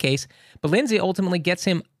the A case, but Lindsay ultimately gets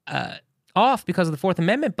him off because of the Fourth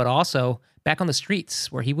Amendment, but also back on the streets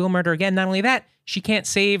where he will murder again. Not only that, she can't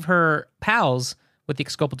save her pals with the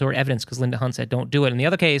exculpatory evidence because Linda Hunt said don't do it. In the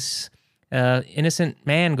other case, innocent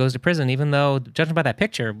man goes to prison, even though, judging by that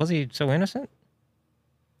picture, was he so innocent?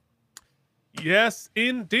 Yes,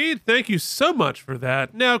 indeed. Thank you so much for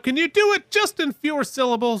that. Now, can you do it just in fewer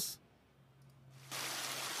syllables?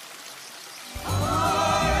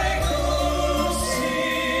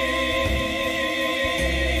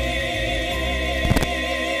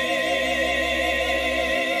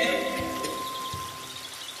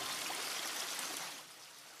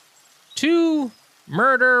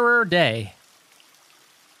 Murderer Day.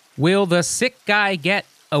 Will the sick guy get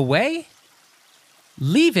away?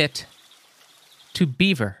 Leave it to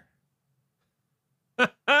Beaver.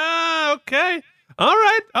 Okay. All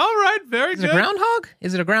right. Very good. Is it a groundhog?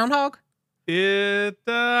 Is it a groundhog? I'm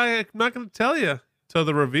not going to tell you till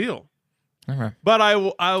the reveal. All right. But I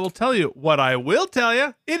will tell you what I will tell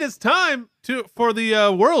you. It is time for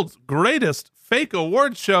the world's greatest fake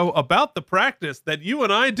award show about The Practice that you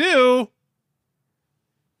and I do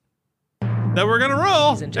that we're gonna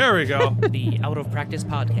roll. There we go. The Out of Practice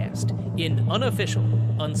podcast, in unofficial,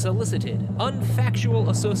 unsolicited, unfactual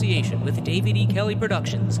association with David E. Kelly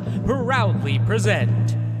Productions, proudly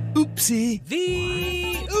present Oopsie.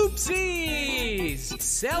 The Oopsies!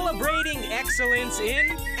 Celebrating excellence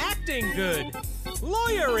in acting good,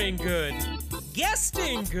 lawyering good,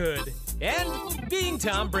 guesting good, and being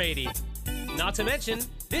Tom Brady. Not to mention,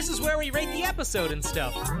 this is where we rate the episode and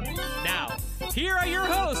stuff. Now, here are your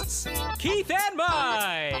hosts, Keith and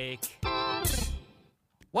Mike.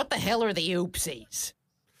 What the hell are the Oopsies?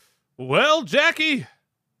 Well, Jackie,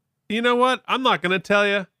 you know what? I'm not going to tell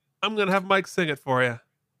you. I'm going to have Mike sing it for you.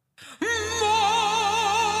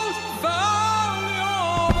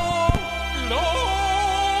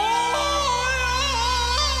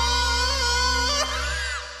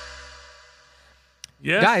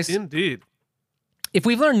 Yes, guys, indeed. If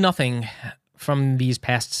we've learned nothing from these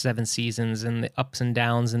past 7 seasons and the ups and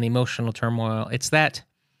downs and the emotional turmoil, it's that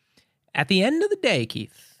at the end of the day,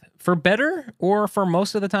 Keith, for better or for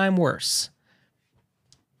most of the time worse,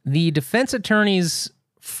 the defense attorney's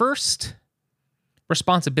first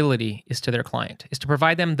responsibility is to their client, is to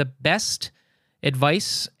provide them the best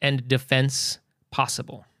advice and defense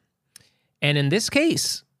possible. And in this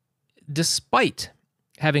case, despite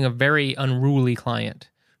having a very unruly client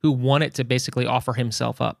who wanted to basically offer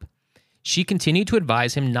himself up, she continued to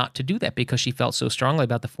advise him not to do that because she felt so strongly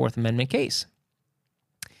about the Fourth Amendment case.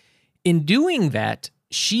 In doing that,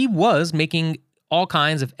 she was making all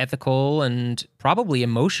kinds of ethical and probably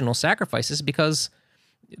emotional sacrifices because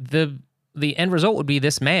the end result would be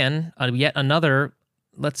this man, yet another,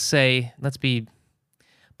 let's be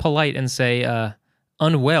polite and say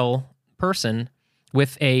unwell person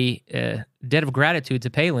with a debt of gratitude to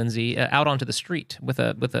pay Lindsay out onto the street with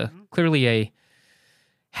a clearly a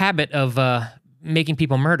habit of making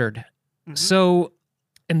people murdered. So,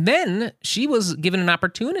 and then she was given an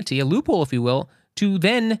opportunity, a loophole, if you will, to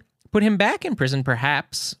then put him back in prison,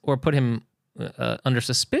 perhaps, or put him under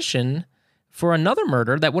suspicion for another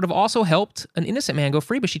murder that would have also helped an innocent man go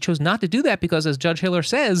free. But she chose not to do that because, as Judge Hiller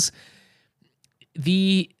says,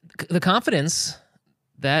 the confidence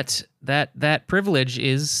that privilege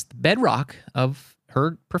is the bedrock of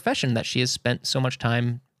her profession that she has spent so much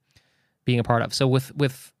time being a part of. So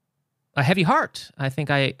with a heavy heart, I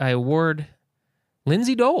think I award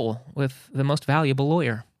Lindsay Dole with the most valuable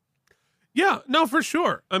lawyer. Yeah, no, for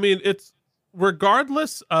sure. I mean, it's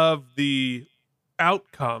regardless of the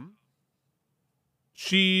outcome,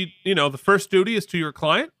 the first duty is to your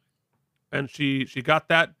client, and she got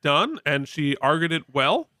that done, and she argued it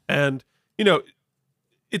well. And,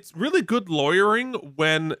 it's really good lawyering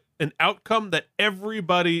when an outcome that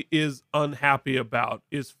everybody is unhappy about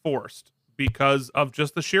is forced because of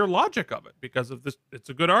just the sheer logic of it, because of this. It's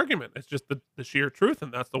a good argument. It's just the sheer truth,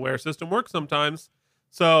 and that's the way our system works sometimes.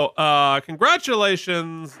 So,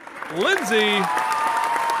 congratulations, Lindsay,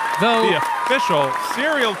 the official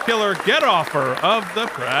serial killer get-offer of the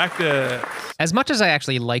practice. As much as I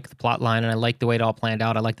actually like the plot line and I like the way it all planned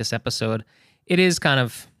out, I like this episode, it is kind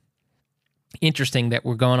of interesting that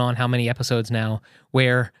we're going on how many episodes now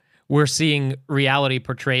where we're seeing reality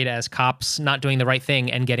portrayed as cops not doing the right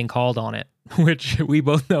thing and getting called on it, which we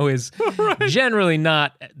both know is generally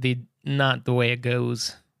not the way it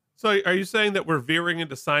goes. So are you saying that we're veering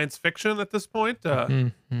into science fiction at this point?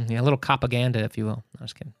 Yeah, a little propaganda, if you will. I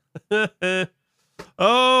was kidding.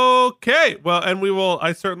 Okay. Well, and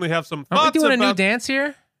I certainly have some thoughts. Are we doing a new dance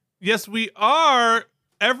here? Yes, we are.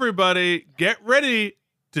 Everybody, get ready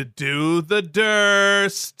to do the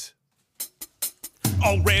Durst.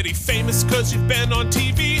 Already famous cause you've been on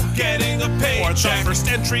TV, getting a paycheck, or the first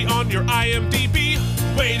entry on your IMDb.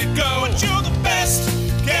 Way to go, but you're the best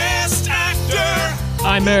guest actor.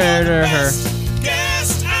 I murdered her.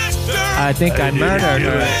 Guest actor. I think I murdered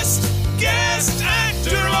her. Best guest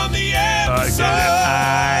actor on the episode.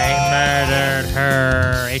 I murdered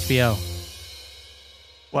her. HBO.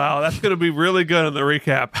 Wow, that's going to be really good in the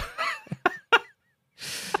recap.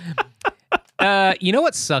 You know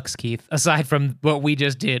what sucks, Keith, aside from what we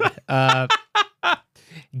just did?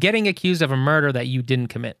 Getting accused of a murder that you didn't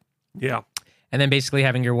commit. Yeah. And then basically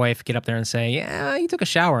having your wife get up there and say, yeah, he took a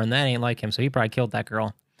shower and that ain't like him, so he probably killed that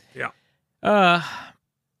girl. Yeah.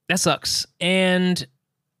 That sucks. And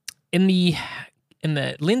in the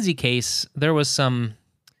Lindsay case, there was some,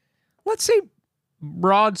 let's say,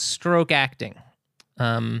 broad stroke acting.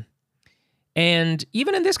 And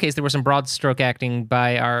even in this case, there was some broad stroke acting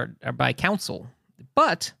by by counsel.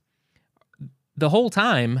 But the whole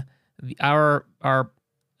time, our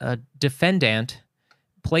defendant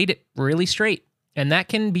played it really straight, and that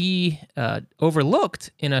can be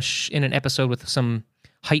overlooked in an episode with some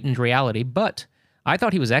heightened reality. But I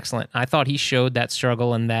thought he was excellent. I thought he showed that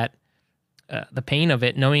struggle and that the pain of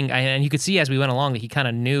it, knowing, and you could see as we went along that he kind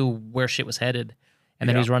of knew where shit was headed, and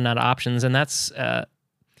then he was running out of options, and that's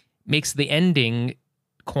makes the ending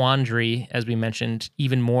quandary, as we mentioned,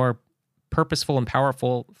 even more purposeful and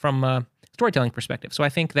powerful from a storytelling perspective. So I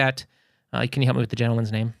think that, can you help me with the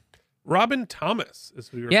gentleman's name? Robin Thomas is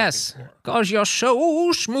who you're Yes, because you're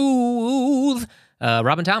so smooth.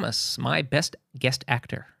 Robin Thomas, my best guest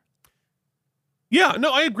actor. Yeah,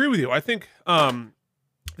 no, I agree with you. I think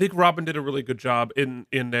Robin did a really good job in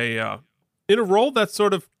a role that's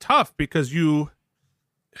sort of tough because you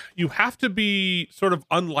have to be sort of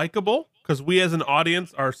unlikable because we as an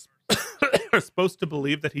audience are supposed to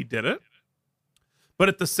believe that he did it, but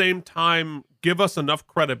at the same time give us enough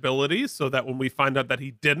credibility so that when we find out that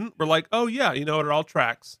he didn't, we're like, oh yeah, you know, it all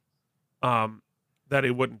tracks that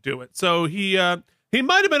he wouldn't do it. So he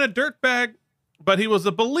might have been a dirtbag, but he was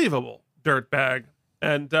a believable dirtbag,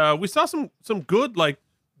 and we saw some good, like,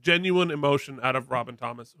 genuine emotion out of Robin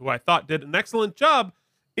Thomas, who I thought did an excellent job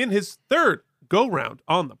in his third go-round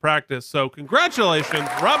on the practice. So congratulations,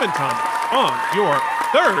 Robin Thomas, on your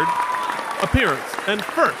third appearance and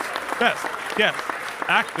first best guest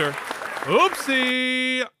actor.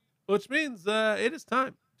 Oopsie! Which means it is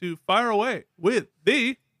time to fire away with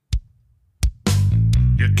the...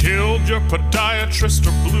 You killed your podiatrist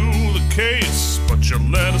or blew the case, but you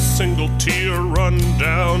let a single tear run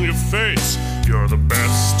down your face. You're the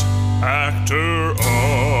best actor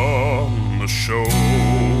on the show.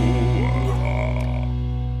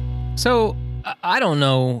 So, I don't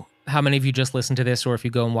know how many of you just listened to this or if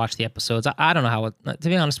you go and watch the episodes. I don't know how to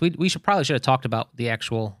be honest, we should have talked about the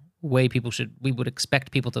actual way we would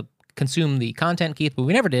expect people to consume the content, Keith, but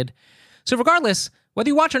we never did. So regardless, whether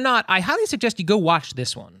you watch or not, I highly suggest you go watch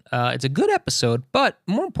this one. It's a good episode, but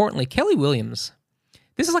more importantly, Kelly Williams,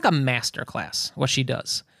 this is like a masterclass, what she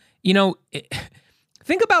does. You know,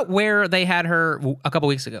 think about where they had her a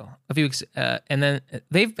few weeks, and then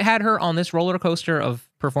they've had her on this roller coaster of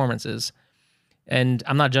performances, and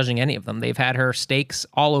I'm not judging any of them. They've had her stakes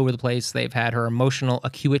all over the place. They've had her emotional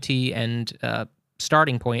acuity and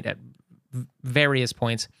starting point at various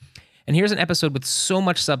points. And here's an episode with so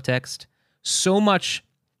much subtext, so much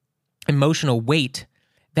emotional weight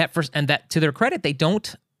that to their credit,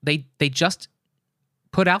 they just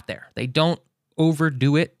put out there. They don't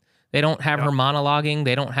overdo it. They don't have her monologuing.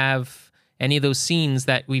 They don't have any of those scenes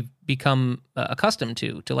that we've become accustomed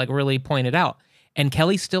to like really point it out. And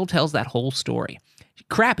Kelly still tells that whole story.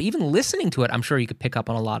 Crap, even listening to it, I'm sure you could pick up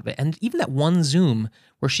on a lot of it. And even that one Zoom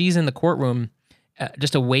where she's in the courtroom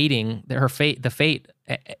just awaiting the fate,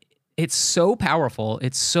 it's so powerful.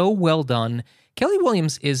 It's so well done. Kelly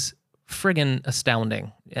Williams is friggin'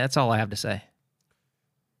 astounding. That's all I have to say.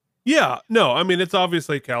 Yeah, no, I mean, it's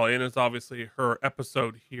obviously Kelly, and it's obviously her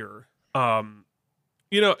episode here.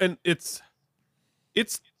 You know, and it's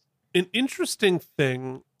an interesting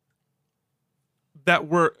thing that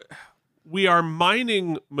we are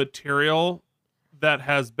mining material that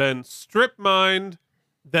has been strip mined,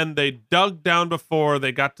 then they dug down before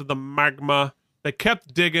they got to the magma. They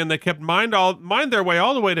kept digging. They kept mined their way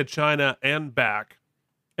all the way to China and back.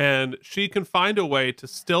 And she can find a way to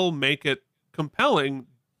still make it compelling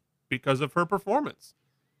because of her performance.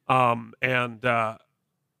 Yeah,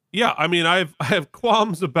 I mean, I have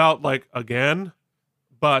qualms about, like, again,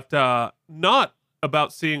 but not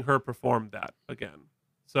about seeing her perform that again.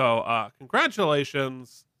 So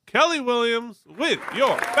congratulations, Kelly Williams, with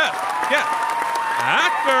your best guest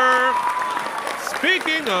actor.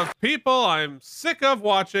 Speaking of people I'm sick of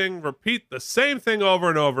watching repeat the same thing over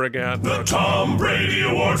and over again. The Tom Brady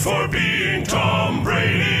Award for being Tom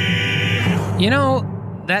Brady. You know,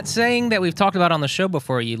 that saying that we've talked about on the show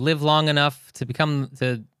before, you live long enough to become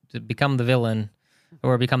the villain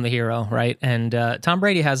or become the hero, right? And Tom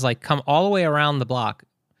Brady has, like, come all the way around the block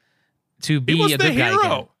to be a good guy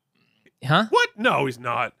again. Huh? What? No, he's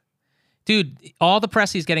not. Dude, all the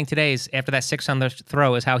press he's getting today is after that 600th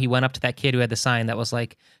throw is how he went up to that kid who had the sign that was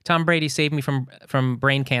like, Tom Brady saved me from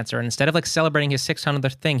brain cancer. And instead of, like, celebrating his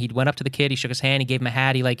 600th thing, he went up to the kid, he shook his hand, he gave him a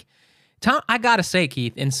hat. He, like, Tom, I gotta say,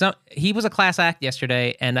 Keith, he was a class act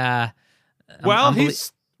yesterday, and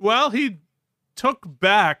he took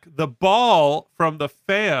back the ball from the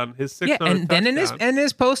fan, his 600th and then touchdown.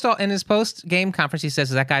 in his post game conference, he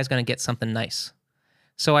says that guy's going to get something nice.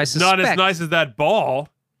 So I suspect not as nice as that ball.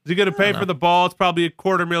 Is he going to pay for the ball? It's probably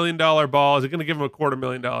 $250,000 ball. Is he going to give him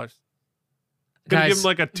 $250,000? Going to give him,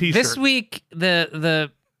 like, a T-shirt. This week, there's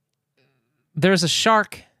a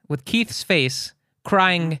shark with Keith's face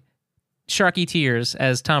crying sharky tears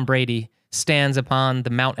as Tom Brady stands upon the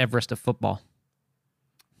Mount Everest of football.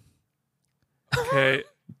 Okay.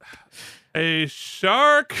 A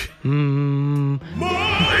shark. Ladies and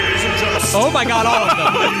gentlemen. Oh my God, all of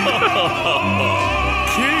them.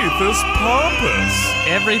 Keith is pompous.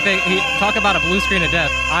 Everything. Talk about a blue screen of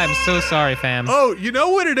death. I am so sorry, fam. Oh, you know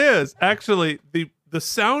what it is? Actually, the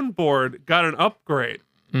soundboard got an upgrade.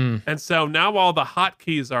 And so now all the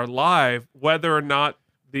hotkeys are live, whether or not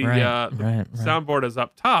the soundboard is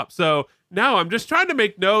up top. So now I'm just trying to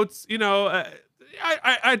make notes. You know,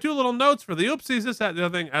 I do little notes for the oopsies, this, that, the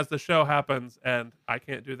other thing as the show happens, and I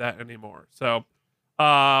can't do that anymore. So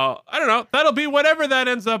I don't know. That'll be whatever that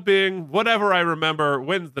ends up being. Whatever I remember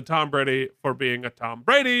wins the Tom Brady for being a Tom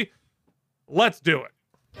Brady. Let's do it.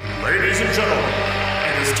 Ladies and gentlemen,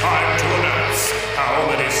 it is time to announce how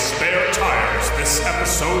many spare tires this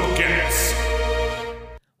episode gets.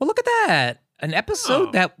 Well, look at that. An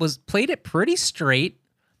episode that was played it pretty straight,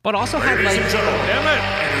 but also had like... Ladies and gentlemen,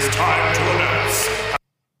 it is time to announce.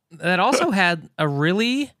 That also had a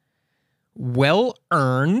really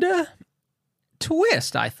well-earned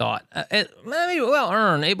twist, I thought.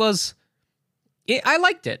 Well-earned. I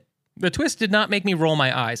liked it. The twist did not make me roll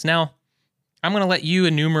my eyes. Now, I'm going to let you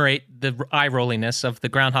enumerate the eye-rolliness of the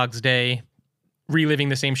Groundhog's Day reliving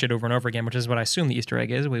the same shit over and over again, which is what I assume the Easter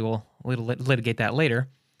egg is. We'll litigate that later.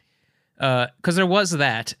 Because there was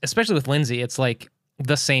that, especially with Lindsay, it's like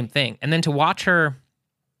the same thing. And then to watch her,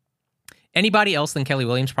 anybody else than Kelly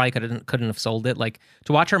Williams probably couldn't have sold it. Like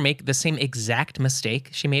to watch her make the same exact mistake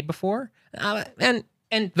she made before, and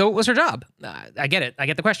though it was her job, I get it. I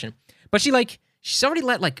get the question, but she's already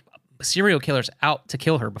let like serial killers out to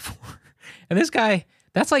kill her before, and this guy,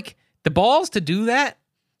 that's like the balls to do that.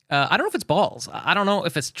 I don't know if it's balls. I don't know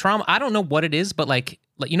if it's trauma. I don't know what it is, but like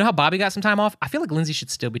you know how Bobby got some time off? I feel like Lindsay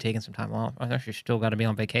should still be taking some time off. I think she's still got to be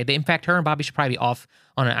on vacay. In fact, her and Bobby should probably be off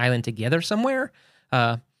on an island together somewhere.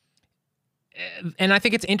 And I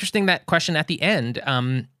think it's interesting, that question at the end.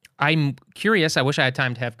 I'm curious, I wish I had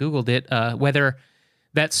time to have Googled it, whether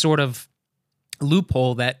that sort of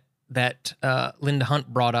loophole that Linda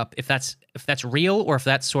Hunt brought up, if that's real or if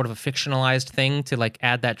that's sort of a fictionalized thing to like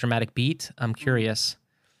add that dramatic beat. I'm curious.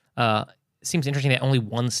 It seems interesting that only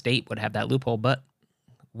one state would have that loophole, but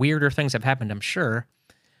weirder things have happened, I'm sure.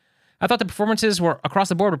 I thought the performances were across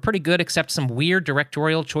the board were pretty good, except some weird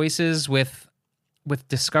directorial choices with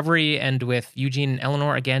Discovery and with Eugene and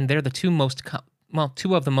Eleanor. Again, they're the two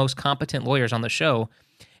of the most competent lawyers on the show,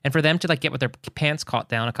 and for them to like get with their pants caught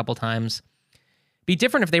down a couple times, be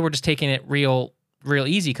different if they were just taking it real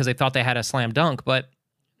easy because they thought they had a slam dunk, but.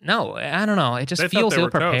 No, I don't know. It just feels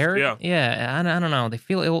ill-prepared. Yeah, I don't know. They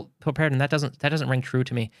feel ill-prepared, and that doesn't ring true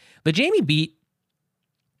to me. The Jamie beat,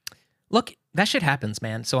 look, that shit happens,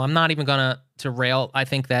 man. So I'm not even gonna rail. I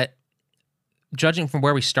think that judging from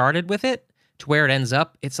where we started with it to where it ends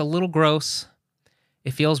up, it's a little gross. It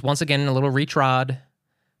feels once again a little retrod,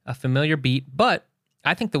 a familiar beat. But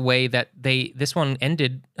I think the way that this one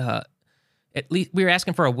ended, at least we were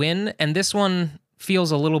asking for a win, and this one feels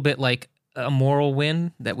a little bit like a moral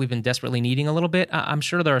win that we've been desperately needing a little bit. I'm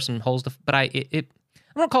sure there are some holes, but I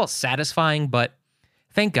don't call it satisfying, but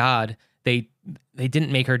thank God they didn't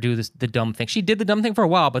make her do the dumb thing. She did the dumb thing for a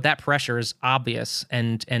while, but that pressure is obvious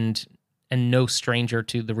and no stranger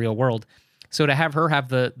to the real world. So to have her have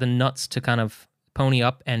the nuts to kind of pony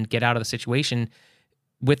up and get out of the situation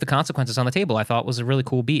with the consequences on the table, I thought was a really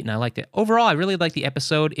cool beat, and I liked it. Overall, I really liked the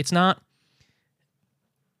episode. It's not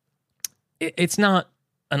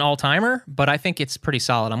an all-timer, but I think it's pretty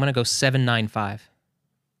solid. I'm going to go 7.95.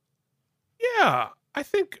 Yeah, I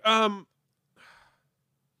think, what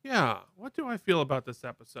do I feel about this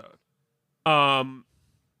episode?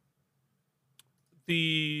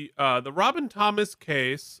 The Robin Thomas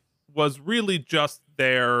case was really just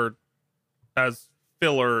there as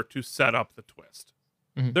filler to set up the twist.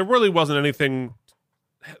 Mm-hmm. There really wasn't anything,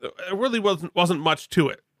 it really wasn't much to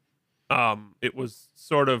it. It was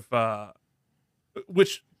sort of,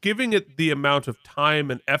 which, giving it the amount of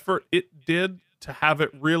time and effort it did, to have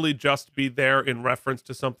it really just be there in reference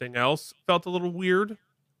to something else felt a little weird.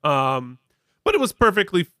 But it was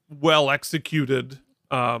perfectly well executed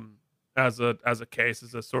as a case,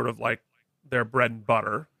 as a sort of like their bread and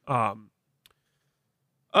butter.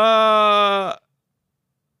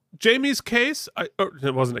 Jamie's case,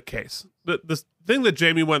 it wasn't a case. The thing that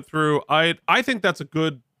Jamie went through, I think that's a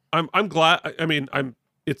good. I'm glad. I mean,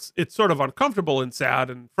 It's sort of uncomfortable and sad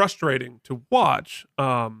and frustrating to watch,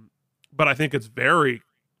 but I think it's very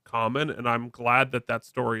common, and I'm glad that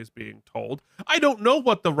story is being told. I don't know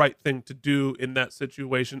what the right thing to do in that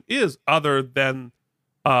situation is, other than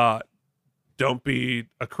don't be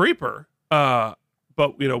a creeper. But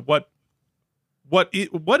you know what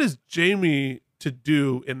is Jamie to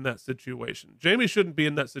do in that situation. Jamie shouldn't be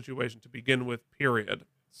in that situation to begin with, period.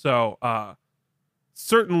 So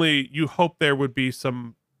certainly you hope there would be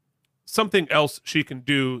something else she can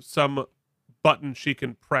do, some button she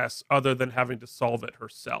can press other than having to solve it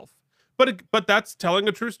herself. But that's telling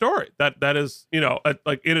a true story. That is,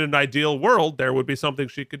 like in an ideal world, there would be something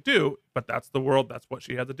she could do, but that's the world. That's what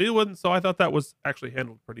she had to deal with. And so I thought that was actually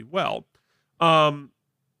handled pretty well. Now,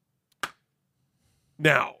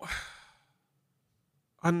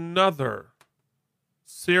 another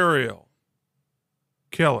serial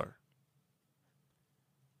killer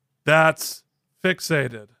that's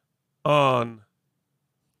fixated on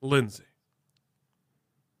Lindsay.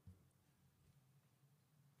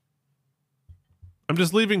 I'm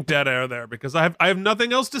just leaving dead air there because I have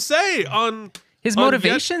nothing else to say on his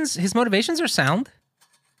motivations. His motivations are sound,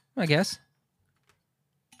 I guess.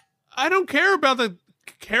 I don't care about the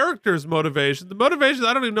character's motivation. The motivations,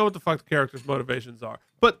 I don't even know what the fuck the character's motivations are.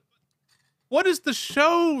 But what is the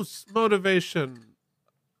show's motivation?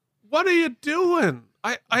 What are you doing?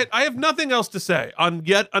 I have nothing else to say on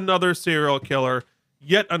yet another serial killer.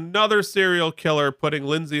 Yet another serial killer putting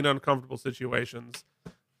Lindsay in uncomfortable situations.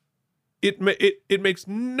 It makes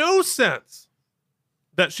no sense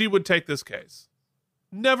that she would take this case.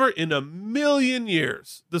 Never in a million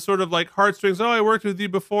years. The sort of like heartstrings, oh, I worked with you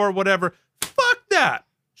before, whatever. Fuck that.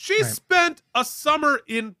 She spent a summer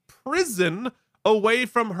in prison away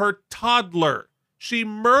from her toddler. She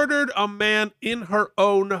murdered a man in her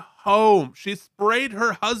own home. She sprayed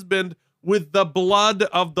her husband with the blood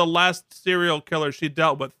of the last serial killer she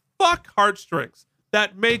dealt with. Fuck heartstrings.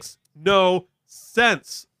 That makes no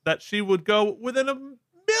sense. That she would go within a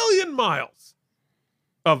million miles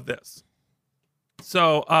of this.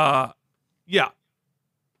 So, yeah.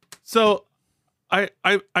 So,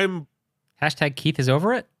 I'm hashtag Keith is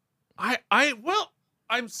over it.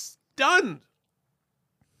 I'm stunned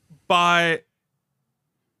by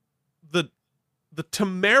the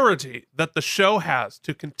temerity that the show has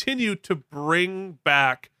to continue to bring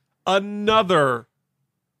back another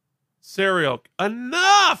serial.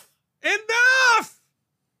 Enough.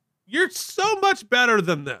 You're so much better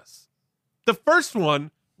than this. The first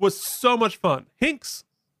one was so much fun. Hinks,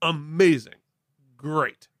 amazing.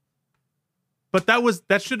 Great. But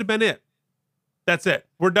that should have been it. That's it.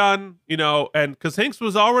 We're done, and because Hinks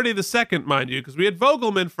was already the second, mind you, because we had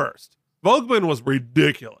Vogelman first. Vogelman was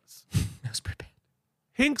ridiculous. That was pretty bad.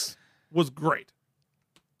 Hinks was great.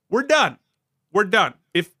 We're done.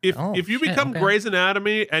 If you become Grey's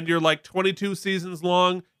Anatomy and you're like 22 seasons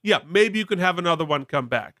long, yeah, maybe you can have another one come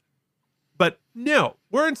back. But no,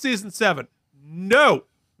 we're in season 7. No,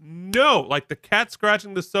 like the cat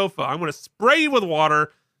scratching the sofa. I'm going to spray you with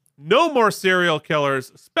water. No more serial killers,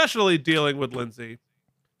 especially dealing with Lindsay.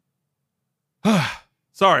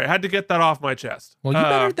 Sorry, I had to get that off my chest. Well,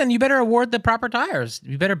 you better award the proper tires.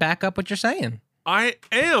 You better back up what you're saying. I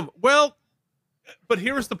am. Well, but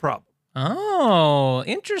here's the problem. Oh,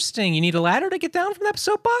 interesting. You need a ladder to get down from that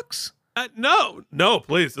soapbox? No,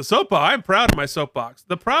 please. The soapbox. I'm proud of my soapbox.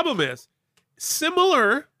 The problem is,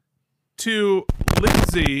 similar to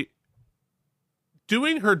Lindsay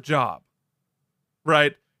doing her job,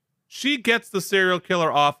 right? She gets the serial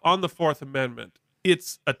killer off on the Fourth Amendment.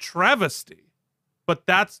 It's a travesty, but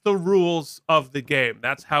that's the rules of the game.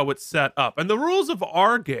 That's how it's set up. And the rules of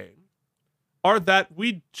our game are that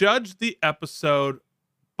we judge the episode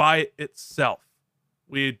by itself.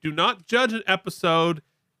 We do not judge an episode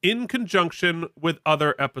in conjunction with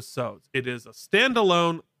other episodes. It is a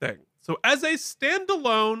standalone thing. So as a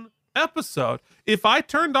standalone episode, if I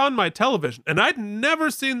turned on my television and I'd never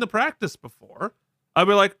seen The Practice before, I'd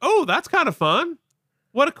be like, oh, that's kind of fun.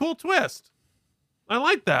 What a cool twist. I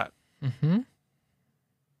like that. Mm-hmm.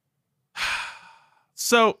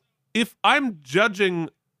 So if I'm judging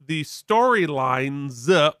the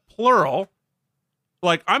storylines, plural,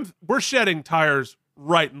 like we're shedding tires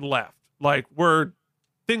right and left. Like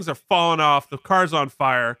things are falling off, the car's on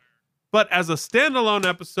fire. But as a standalone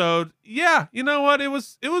episode, yeah, you know what? It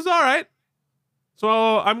was all right.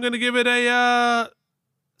 So I'm going to give it a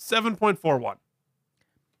 7.41.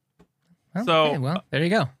 Okay, well, there you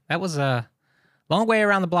go. That was a long way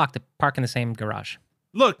around the block to park in the same garage.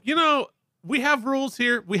 Look, we have rules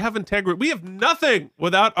here. We have integrity. We have nothing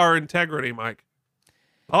without our integrity, Mike.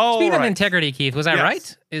 Speaking of integrity, Keith, was I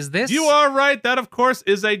right? Is this? You are right. That, of course,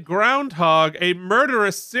 is a groundhog, a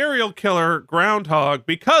murderous serial killer groundhog,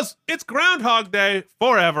 because it's Groundhog Day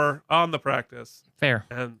forever on The Practice. Fair.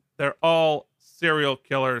 And they're all serial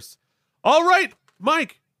killers. All right,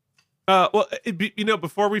 Mike.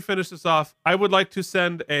 Before we finish this off, I would like to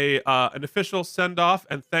send an official send-off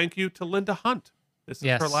and thank you to Linda Hunt. This is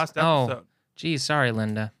her last episode. Geez, sorry,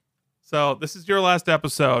 Linda. So this is your last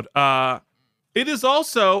episode. It is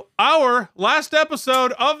also our last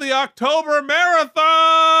episode of the October Marathon.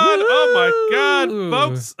 Woo! Oh my God,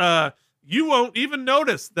 folks. You won't even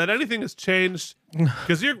notice that anything has changed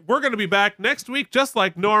because we're going to be back next week just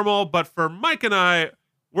like normal. But for Mike and I,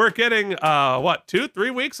 we're getting,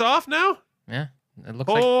 2-3 weeks off now? Yeah. It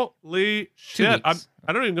looks Holy shit. I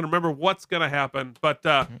don't even remember what's going to happen, but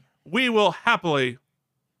we will happily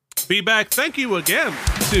be back. Thank you again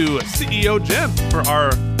to CEO Jen for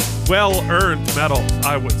our well-earned medal,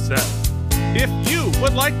 I would say. If you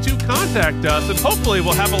would like to contact us, and hopefully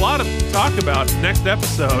we'll have a lot to talk about next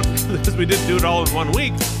episode, because we didn't do it all in 1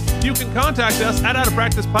 week, you can contact us at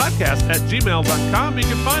outofpracticepodcast@gmail.com. You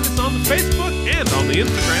can find us on the Facebook and on the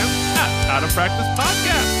Instagram at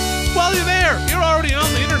outofpracticepodcast. While you're there, you're already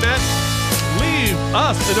on the internet, leave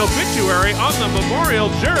us an obituary on the memorial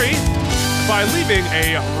jury by leaving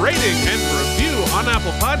a rating and review on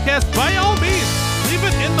Apple Podcasts. By all means, leave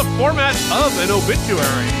it in the format of an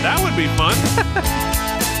obituary. That would be fun.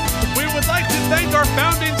 We would like to thank our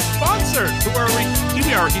founding sponsors, who we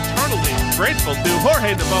are eternally grateful to: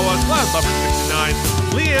 Jorge Naboa, Cloudlover69,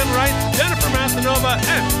 Leanne Wright, Jennifer Massanova,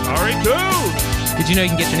 and Ari Coon. Did you know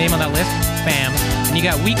you can get your name on that list? Bam. And you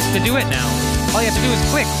got weeks to do it now. All you have to do is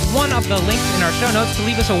click one of the links in our show notes to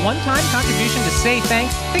leave us a one-time contribution to say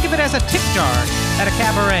thanks. Think of it as a tip jar at a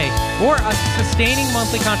cabaret, or a sustaining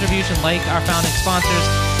monthly contribution like our founding sponsors,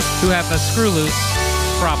 who have the screw loose,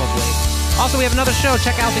 probably. Also, we have another show.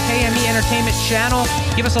 Check out the KME Entertainment channel.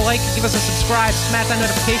 Give us a like, give us a subscribe, smash that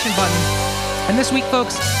notification button. And this week,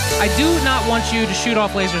 folks, I do not want you to shoot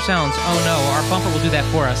off laser sounds. Oh no, our bumper will do that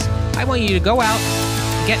for us. I want you to go out,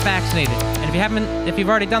 get vaccinated. And if you've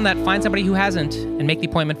already done that, find somebody who hasn't and make the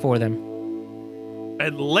appointment for them.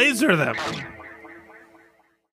 And laser them.